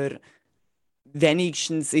 aber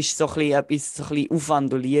wenigstens ist so etwas so ein bisschen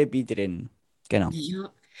Aufwand und Liebe drin. Genau.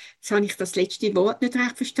 Ja, jetzt habe ich das letzte Wort nicht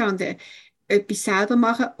recht verstanden. Etwas selber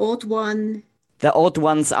machen, Odd One. Der Odd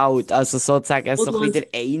Ones Out, also sozusagen so ein Ones. bisschen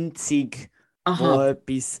der Einzige, Aha. der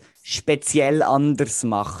etwas speziell anders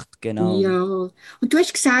macht. Genau. Ja. Und du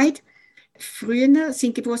hast gesagt, früher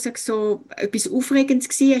sind Geburtstage so etwas Aufregendes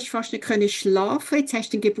gewesen, hast fast nicht können schlafen. Jetzt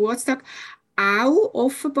hast du den Geburtstag auch,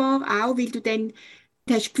 offenbar auch, weil du dann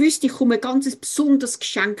hast gewusst, ich komme ein ganz besonderes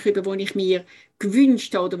Geschenk über, das ich mir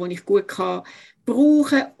gewünscht habe oder das ich gut kann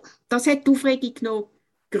brauchen. Das hat die Aufregung noch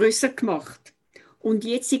grösser gemacht. Und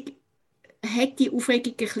jetzt hat die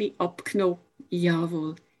Aufregung ein bisschen abgenommen.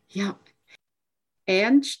 Jawohl. Ja.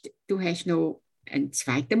 Ernst, du hast noch einen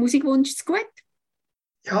zweiten Musikwunsch zu gut?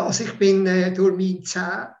 Ja, also ich bin durch meinen 10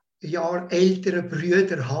 Jahre älteren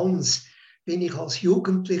Bruder Hans bin ich als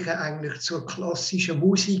Jugendlicher eigentlich zur klassischen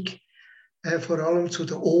Musik, vor allem zu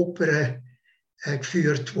der Oper,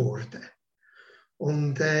 geführt worden.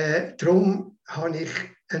 Und darum habe ich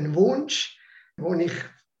einen Wunsch, den ich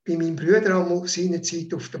bei meinem Bruder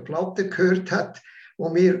seinerzeit auf der Platte gehört habe, der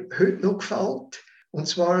mir heute noch gefällt. Und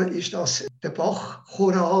zwar ist das der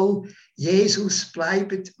Bach-Choral «Jesus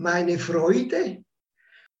bleibt meine Freude»,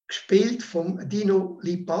 gespielt von Dino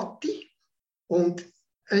Lipatti. Und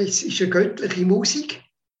es ist eine göttliche Musik.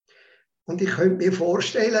 Und ich könnte mir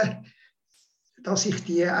vorstellen, dass ich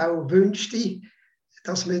die auch wünschte,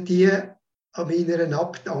 dass man die an meiner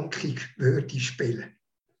Abdankung würde spielen.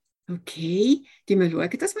 Okay, die wir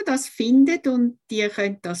schauen, dass wir das findet und ihr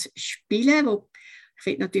könnt das spielen. Ich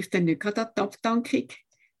will natürlich dann nicht gerade an die Abdankung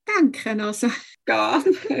denken, also gar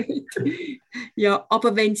nicht. Ja,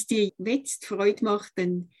 aber wenn es dir jetzt Freude macht,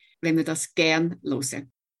 dann wollen wir das gerne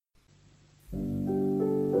hören.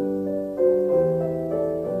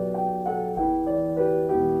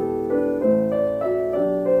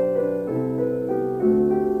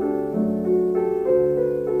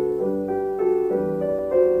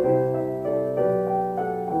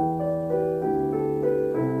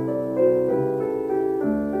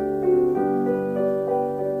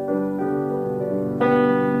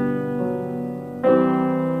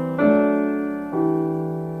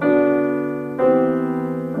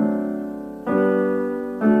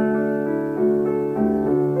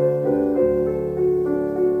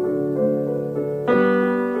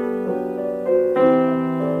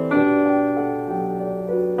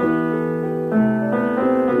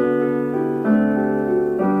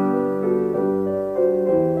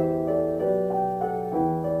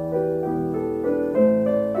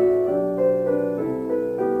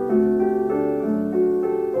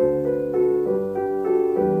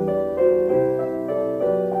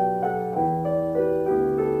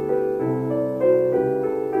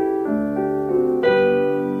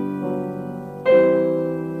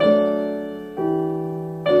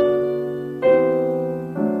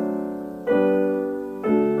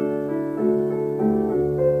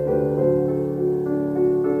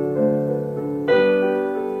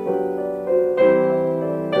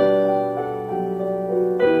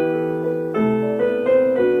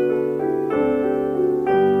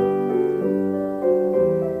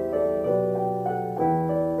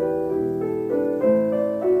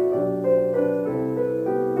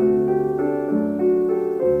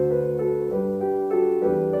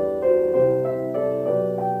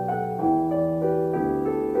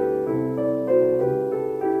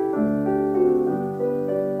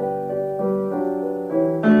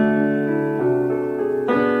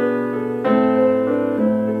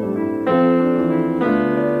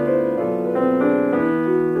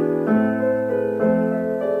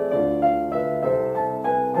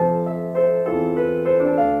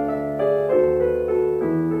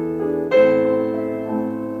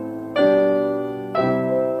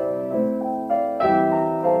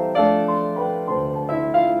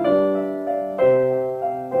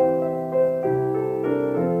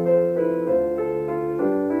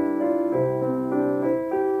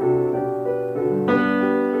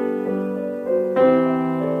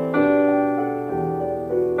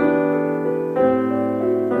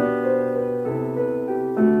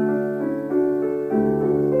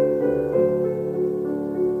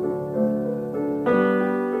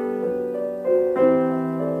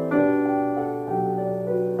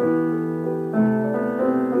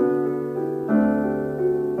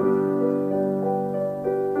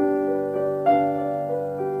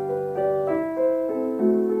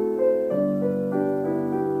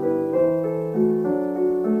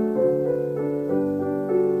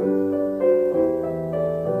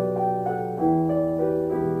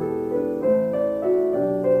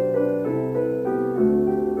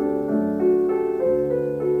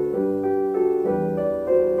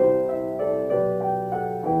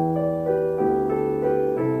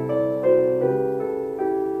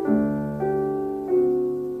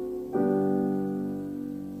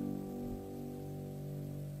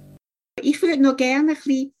 würde noch gerne ein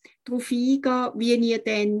bisschen darauf eingehen, wie ihr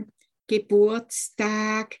dann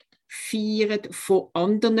Geburtstage feiert von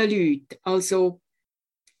anderen Leuten. Also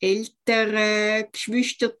Eltern,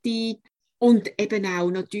 Geschwister und eben auch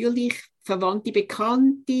natürlich Verwandte,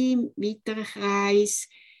 Bekannte im weiteren Kreis.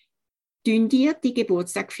 Feiern die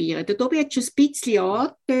Geburtstag feiern? Der Tobi hat schon ein bisschen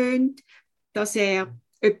angetönt, dass er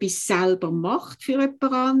etwas selber macht für jemand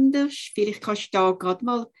anderes. Vielleicht kannst du da gerade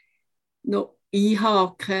mal noch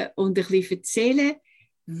einhaken und ein bisschen erzählen,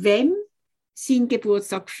 wem seinen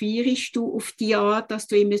Geburtstag feierst du auf die Art, dass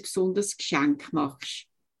du ihm ein besonderes Geschenk machst?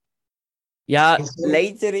 Ja,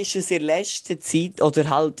 leider ist es in letzter Zeit, oder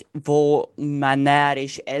halt, wo man näher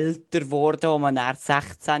ist älter geworden, wo man näher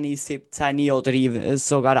 16, 17 oder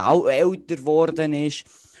sogar auch älter geworden ist,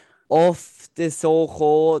 oft so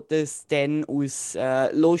gekommen, dass dann aus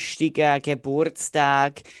lustigen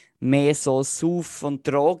Geburtstagen mehr so Sauf- und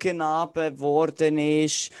Drogenabend geworden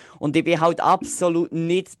ist. Und ich bin halt absolut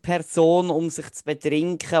nicht die Person, um sich zu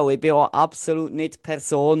betrinken. Und ich bin auch absolut nicht die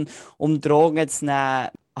Person, um Drogen zu nehmen.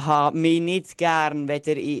 Ich habe mich nicht gern,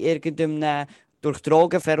 weder in irgendeinem durch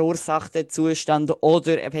Drogen verursachten Zustand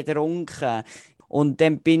oder betrunken. Und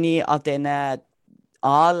dann bin ich an diesen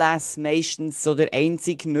Anlässen meistens so der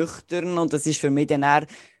einzig nüchtern und das ist für mich dann eher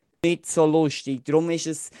nicht so lustig. Darum ist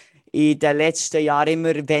es in den letzten Jahren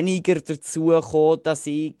immer weniger dazu gekommen, dass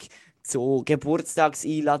ich zu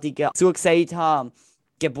Geburtstagseinladungen zugesagt habe.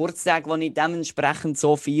 Geburtstag, die ich dementsprechend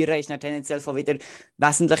so feiere, ist dann tendenziell von wieder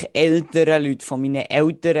wesentlich älteren Leuten, von meinen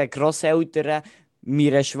Eltern, Grosseltern,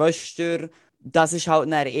 meiner Schwester. Das ist halt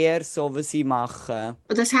dann eher so, was ich mache.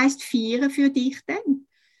 Und das heisst feiern für dich dann?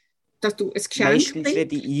 Dass du ein Geschenk Meistens bringst?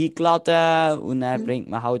 werde ich eingeladen und dann bringt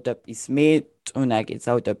man halt etwas mit und dann gibt es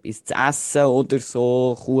halt etwas zu essen oder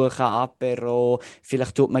so, Kuchen, Apero,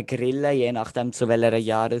 vielleicht tut man grillen, je nachdem zu welcher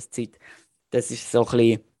Jahreszeit. Das ist so ein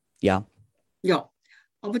bisschen, ja. Ja,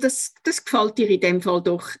 aber das gefällt dir in dem Fall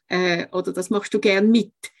doch, oder das machst du gern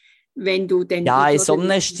mit, wenn du dann... Ja, in so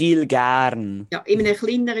einem Stil gern. Ja, in einem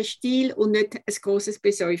kleineren Stil und nicht ein grosses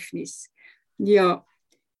Besäufnis. Ja.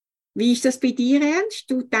 Wie ist das bei dir, Ernst?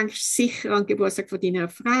 Du denkst sicher an den Geburtstag von deiner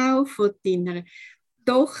Frau, von deiner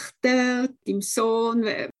Tochter, deinem Sohn.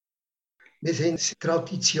 Wir sind eine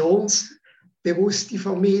traditionsbewusste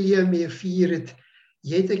Familie. Wir feiern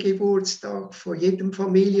jeden Geburtstag von jedem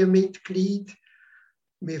Familienmitglied.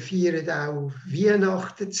 Wir feiern auch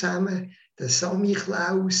Weihnachten zusammen. Den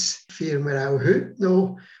Samichlaus feiern wir auch heute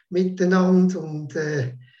noch miteinander. Und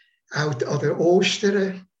auch an der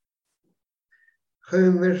Ostern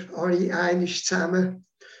kommen wir alle einmal zusammen.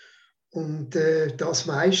 Und das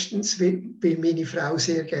meistens, weil meine Frau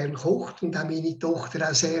sehr gerne kocht und auch meine Tochter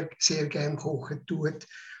auch sehr, sehr gerne kochen tut.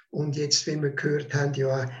 Und jetzt, wie wir gehört haben,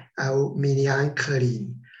 ja auch meine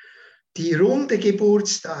Enkelin. Die runden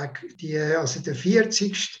Geburtstage, also der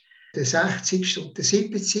 40., der 60. und der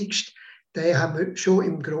 70., den haben wir schon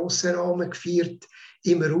im grossen Rahmen gefeiert,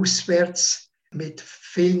 immer auswärts mit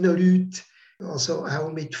vielen Leuten, also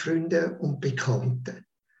auch mit Freunden und Bekannten.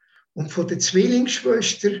 Und von der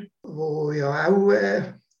Zwillingsschwester, die ja auch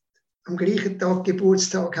am gleichen Tag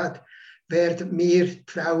Geburtstag hat, werden wir, die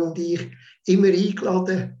Frau und ich, immer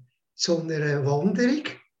eingeladen zu einer Wanderung.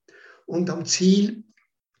 Und am Ziel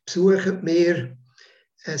besuchen wir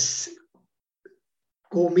ein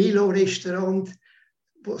Gomilo-Restaurant,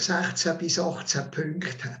 das 16 bis 18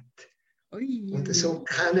 Punkte hat. Ui. Und so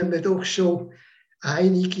kennen wir doch schon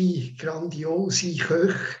einige grandiose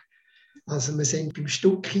Köche. Also wir sind beim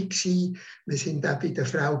Stucki gsi, wir sind auch bei der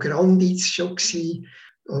Frau Granditz schon gsi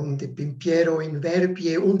und beim Piero in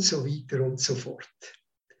Verbier und so weiter und so fort.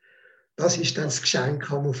 Das ist dann das Geschenk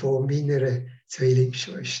von meiner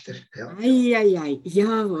Zwillingsschwester. Ja.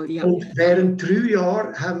 Jawohl, ja. Und während 3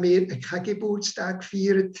 Jahren haben wir keinen Geburtstag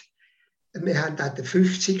gefeiert. Wir haben auch den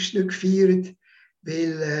 50. nicht gefeiert,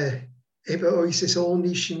 weil eben unser Sohn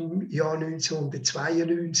ist im Jahr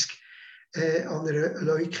 1992 an einer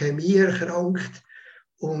Leukämie erkrankt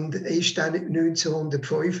und ist dann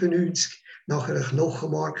 1995 nach einer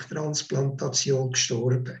Knochenmarktransplantation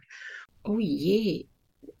gestorben. Oh je,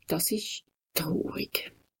 das ist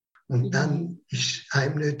traurig. Und dann ist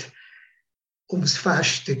einem nicht ums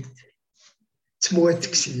Festen zumute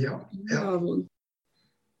gewesen. Ja. Jawohl.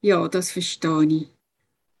 Ja, das verstehe ich.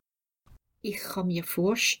 Ich kann mir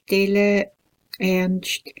vorstellen,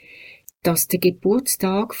 Ernst, dass der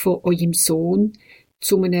Geburtstag von eurem Sohn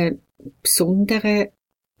zu einem besonderen,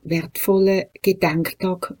 wertvollen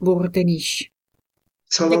Gedenktag geworden ist.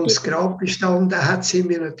 Solange das Grab bestanden hat, sind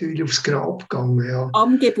wir natürlich aufs Grab gegangen. Ja.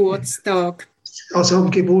 Am Geburtstag. Also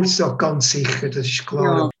am Geburtstag ganz sicher, das ist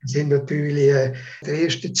klar. Ja. Wir sind natürlich, in den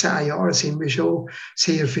ersten 10 Jahren sind wir schon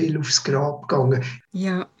sehr viel aufs Grab gegangen.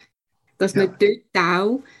 Ja, dass Ja. man dort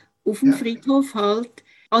auch auf dem Ja. Friedhof halt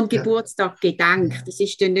an den Ja. Geburtstag gedenkt. Das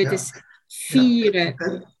ist dann nicht Ja. das Feiern.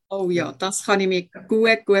 Ja. Oh ja, das kann ich mir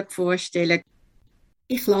gut vorstellen.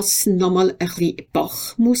 Ich lasse nochmal ein bisschen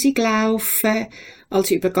Bach-Musik laufen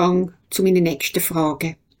als Übergang zu meinen nächsten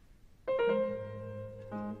Fragen.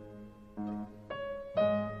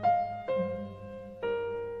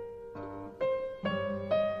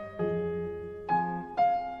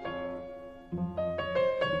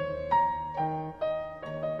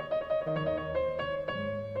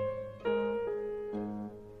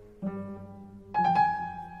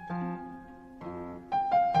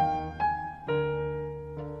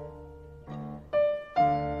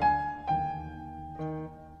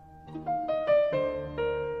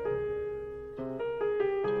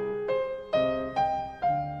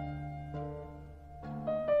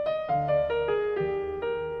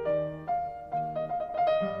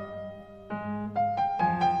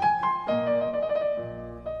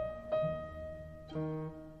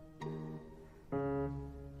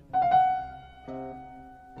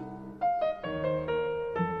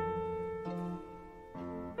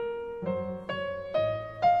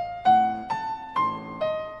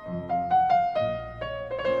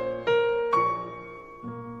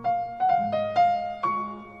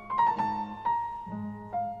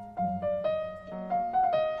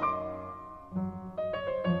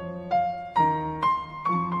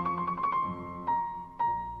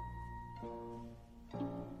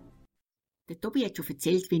 Der Tobi hat schon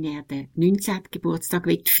erzählt, wie er den 19. Geburtstag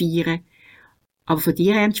feiern will. Aber von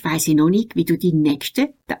dir, Ernst, weiss ich noch nicht, wie du deinen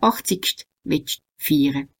nächsten, den 80.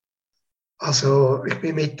 feiern. Also ich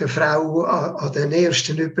bin mit der Frau an den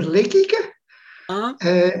ersten Überlegungen,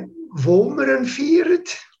 wo wir ihn feiern.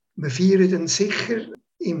 Wir feiern ihn sicher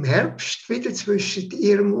im Herbst wieder zwischen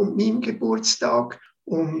ihrem und meinem Geburtstag.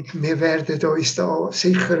 Und wir werden uns da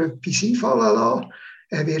sicher etwas einfallen lassen.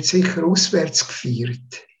 Er wird sicher auswärts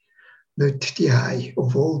gefeiert. Nicht daheim,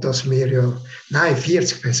 obwohl dass wir ja, nein,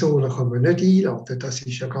 40 Personen kann man nicht einladen, das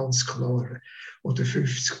ist ja ganz klar. Oder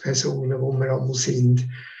 50 Personen, wo wir einmal sind.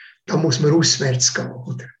 Da muss man auswärts gehen,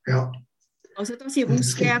 oder? Ja. Also, dass ihr Und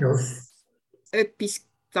es gibt auswärts etwas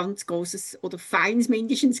ganz Grosses oder Feines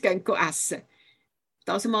mindestens gehen essen.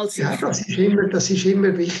 Das mal sicher. Ja, das ist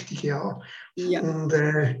immer wichtig, ja. Ja. Und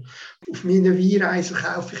auf meinen Weinreisen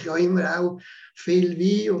kaufe ich ja immer auch viel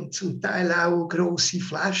Wein und zum Teil auch grosse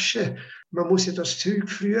Flaschen. Man muss ja das Zeug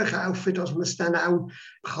früh kaufen, dass man es dann auch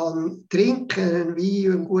kann trinken.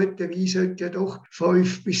 Ein guter Wein sollte ja doch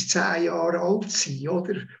 5 bis 10 Jahre alt sein,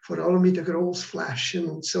 oder? Vor allem mit den Grossflaschen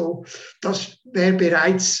und so. Das wäre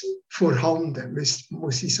bereits vorhanden,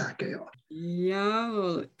 muss ich sagen, ja.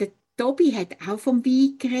 Ja, der Tobi hat auch vom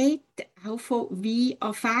Wein geredet, auch von Wein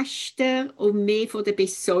an Festen und mehr von der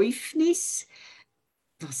Besäufnis.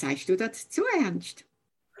 Was sagst du dazu, Ernst?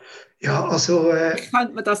 Ja, also... ich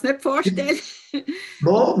kann mir das nicht vorstellen.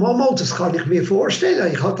 Mal, das kann ich mir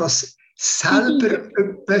vorstellen. Ich habe das selber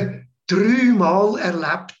etwa 3-mal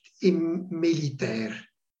erlebt im Militär.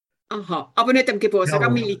 Aha, aber nicht am Geburtstag, Ja.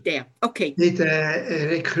 am Militär. Okay. In der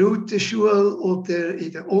Rekrutenschule oder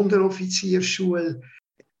in der Unteroffiziersschule.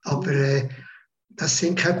 Aber das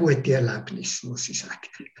sind keine guten Erlebnisse, muss ich sagen.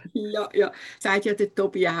 Ja, sagt ja der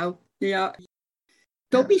Tobi auch. Ja.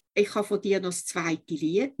 Tobi, ich habe von dir noch das zweite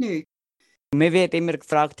Lied nicht. Mir wird immer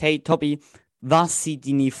gefragt, hey Tobi, was sind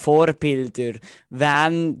deine Vorbilder?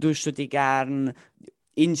 Wen tust du dich gerne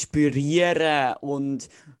inspirieren? Und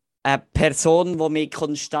eine Person, die mich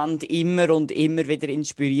konstant immer und immer wieder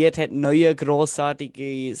inspiriert hat, neue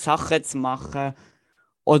grossartige Sachen zu machen.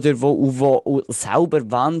 Oder wo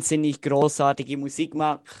selber wahnsinnig grossartige Musik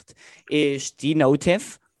macht, ist die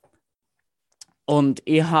Notif. Und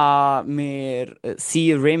ich habe mir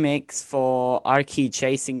sie Remix von Arky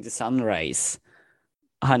Chasing the Sunrise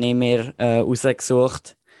habe ich mir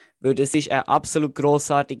rausgesucht. Weil das ist ein absolut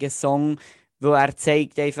grossartiger Song, wo er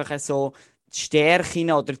zeigt einfach so die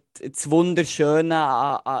Stärken oder das Wunderschöne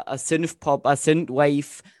an Synthpop, an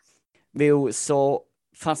Synthwave, weil es so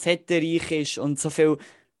facettenreich ist und so viel.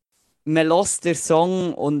 Man hört den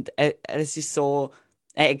Song und es ist so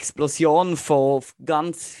eine Explosion von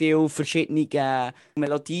ganz vielen verschiedenen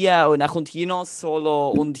Melodien und dann kommt hier noch ein Solo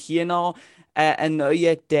und hier noch ein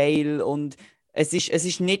neuer Teil und es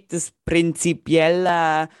ist nicht das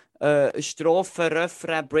prinzipielle Strophen,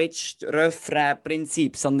 Refrain, Bridge, Refrain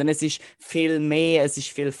Prinzip, sondern es ist viel mehr, es ist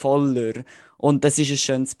viel voller und das ist ein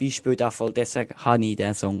schönes Beispiel davon, deswegen habe ich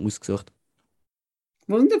diesen Song ausgesucht.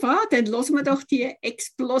 Wunderbar, dann hören wir doch die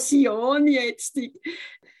Explosion jetzt.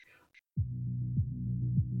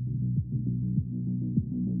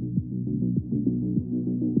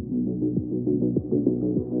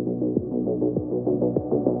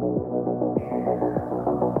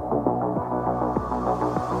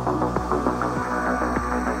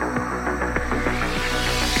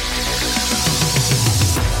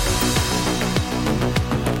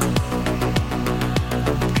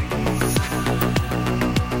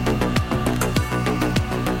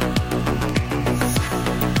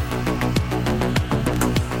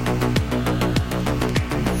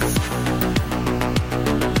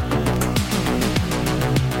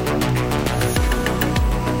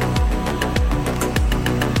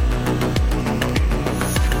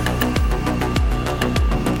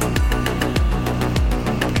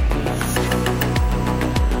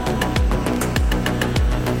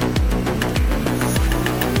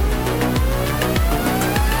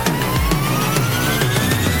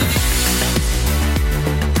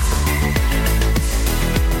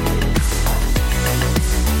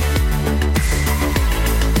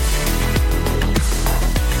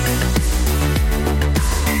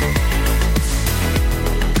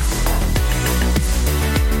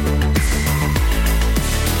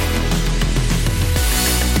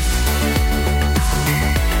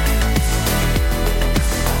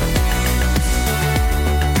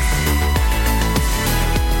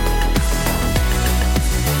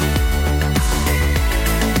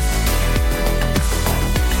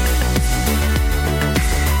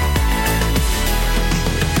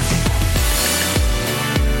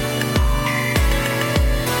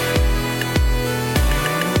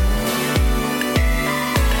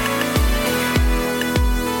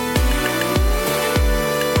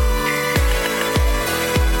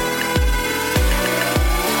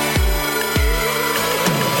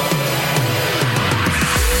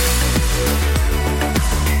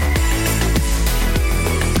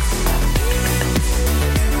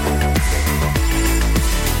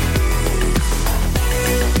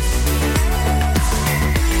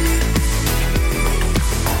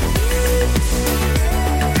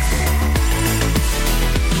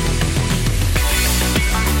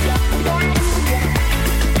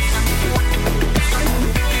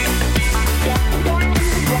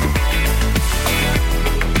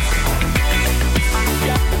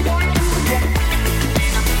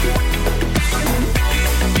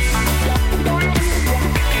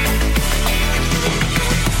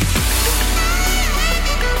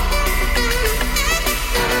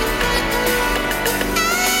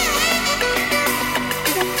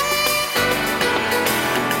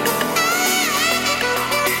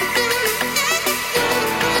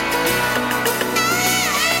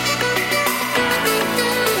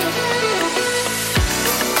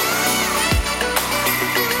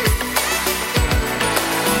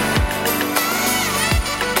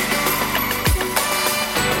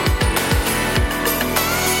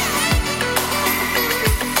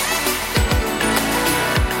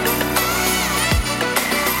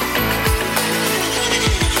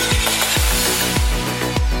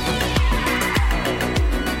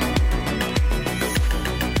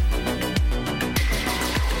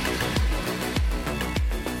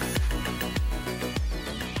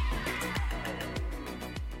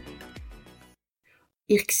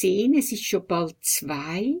 Ich sehe, es ist schon bald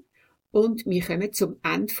 2 und wir kommen zum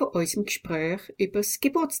Ende von unserem Gespräch über das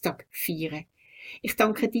Geburtstag feiern. Ich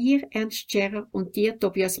danke dir, Ernst Scherrer, und dir,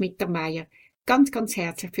 Tobias Mittermeier, ganz, ganz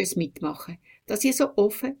herzlich fürs Mitmachen, dass ihr so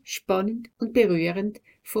offen, spannend und berührend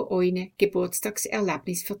von euren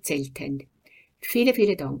Geburtstagserlebnissen erzählt habt. Vielen,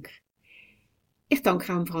 vielen Dank. Ich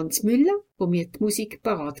danke auch Franz Müller, der mir die Musik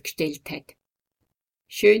parat gestellt hat.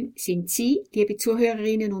 Schön sind Sie, liebe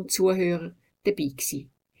Zuhörerinnen und Zuhörer, dabei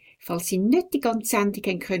gewesen. Falls Sie nicht die ganze Sendung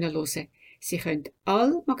hören können, Sie können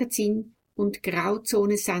alle Magazin- und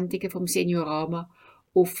Grauzone-Sendungen vom Seniorama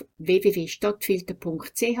auf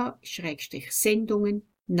www.stadtfilter.ch/Sendungen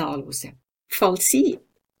nachhören. Falls Sie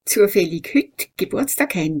zufällig heute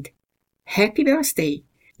Geburtstag haben, Happy Birthday!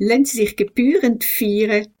 Lassen Sie sich gebührend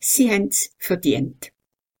feiern, Sie haben es verdient.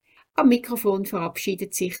 Am Mikrofon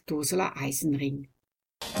verabschiedet sich Ursula Eisenring.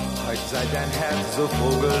 Heute sei dein Herz so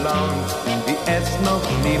vogelaunt, wie es noch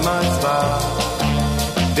niemals war.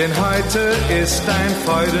 Denn heute ist ein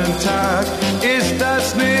Freudentag, ist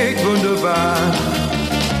das nicht wunderbar?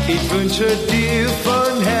 Ich wünsche dir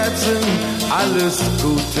von Herzen alles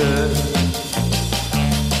Gute.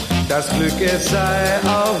 Das Glück, es sei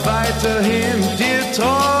auch weiterhin dir treu.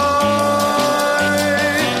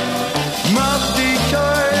 Mach dich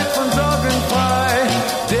heut von Sorgen frei,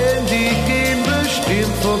 denn die gehen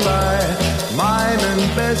bestimmt vorbei. Meinen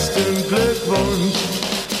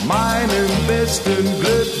besten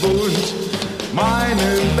Glückwunsch,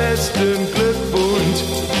 meinen besten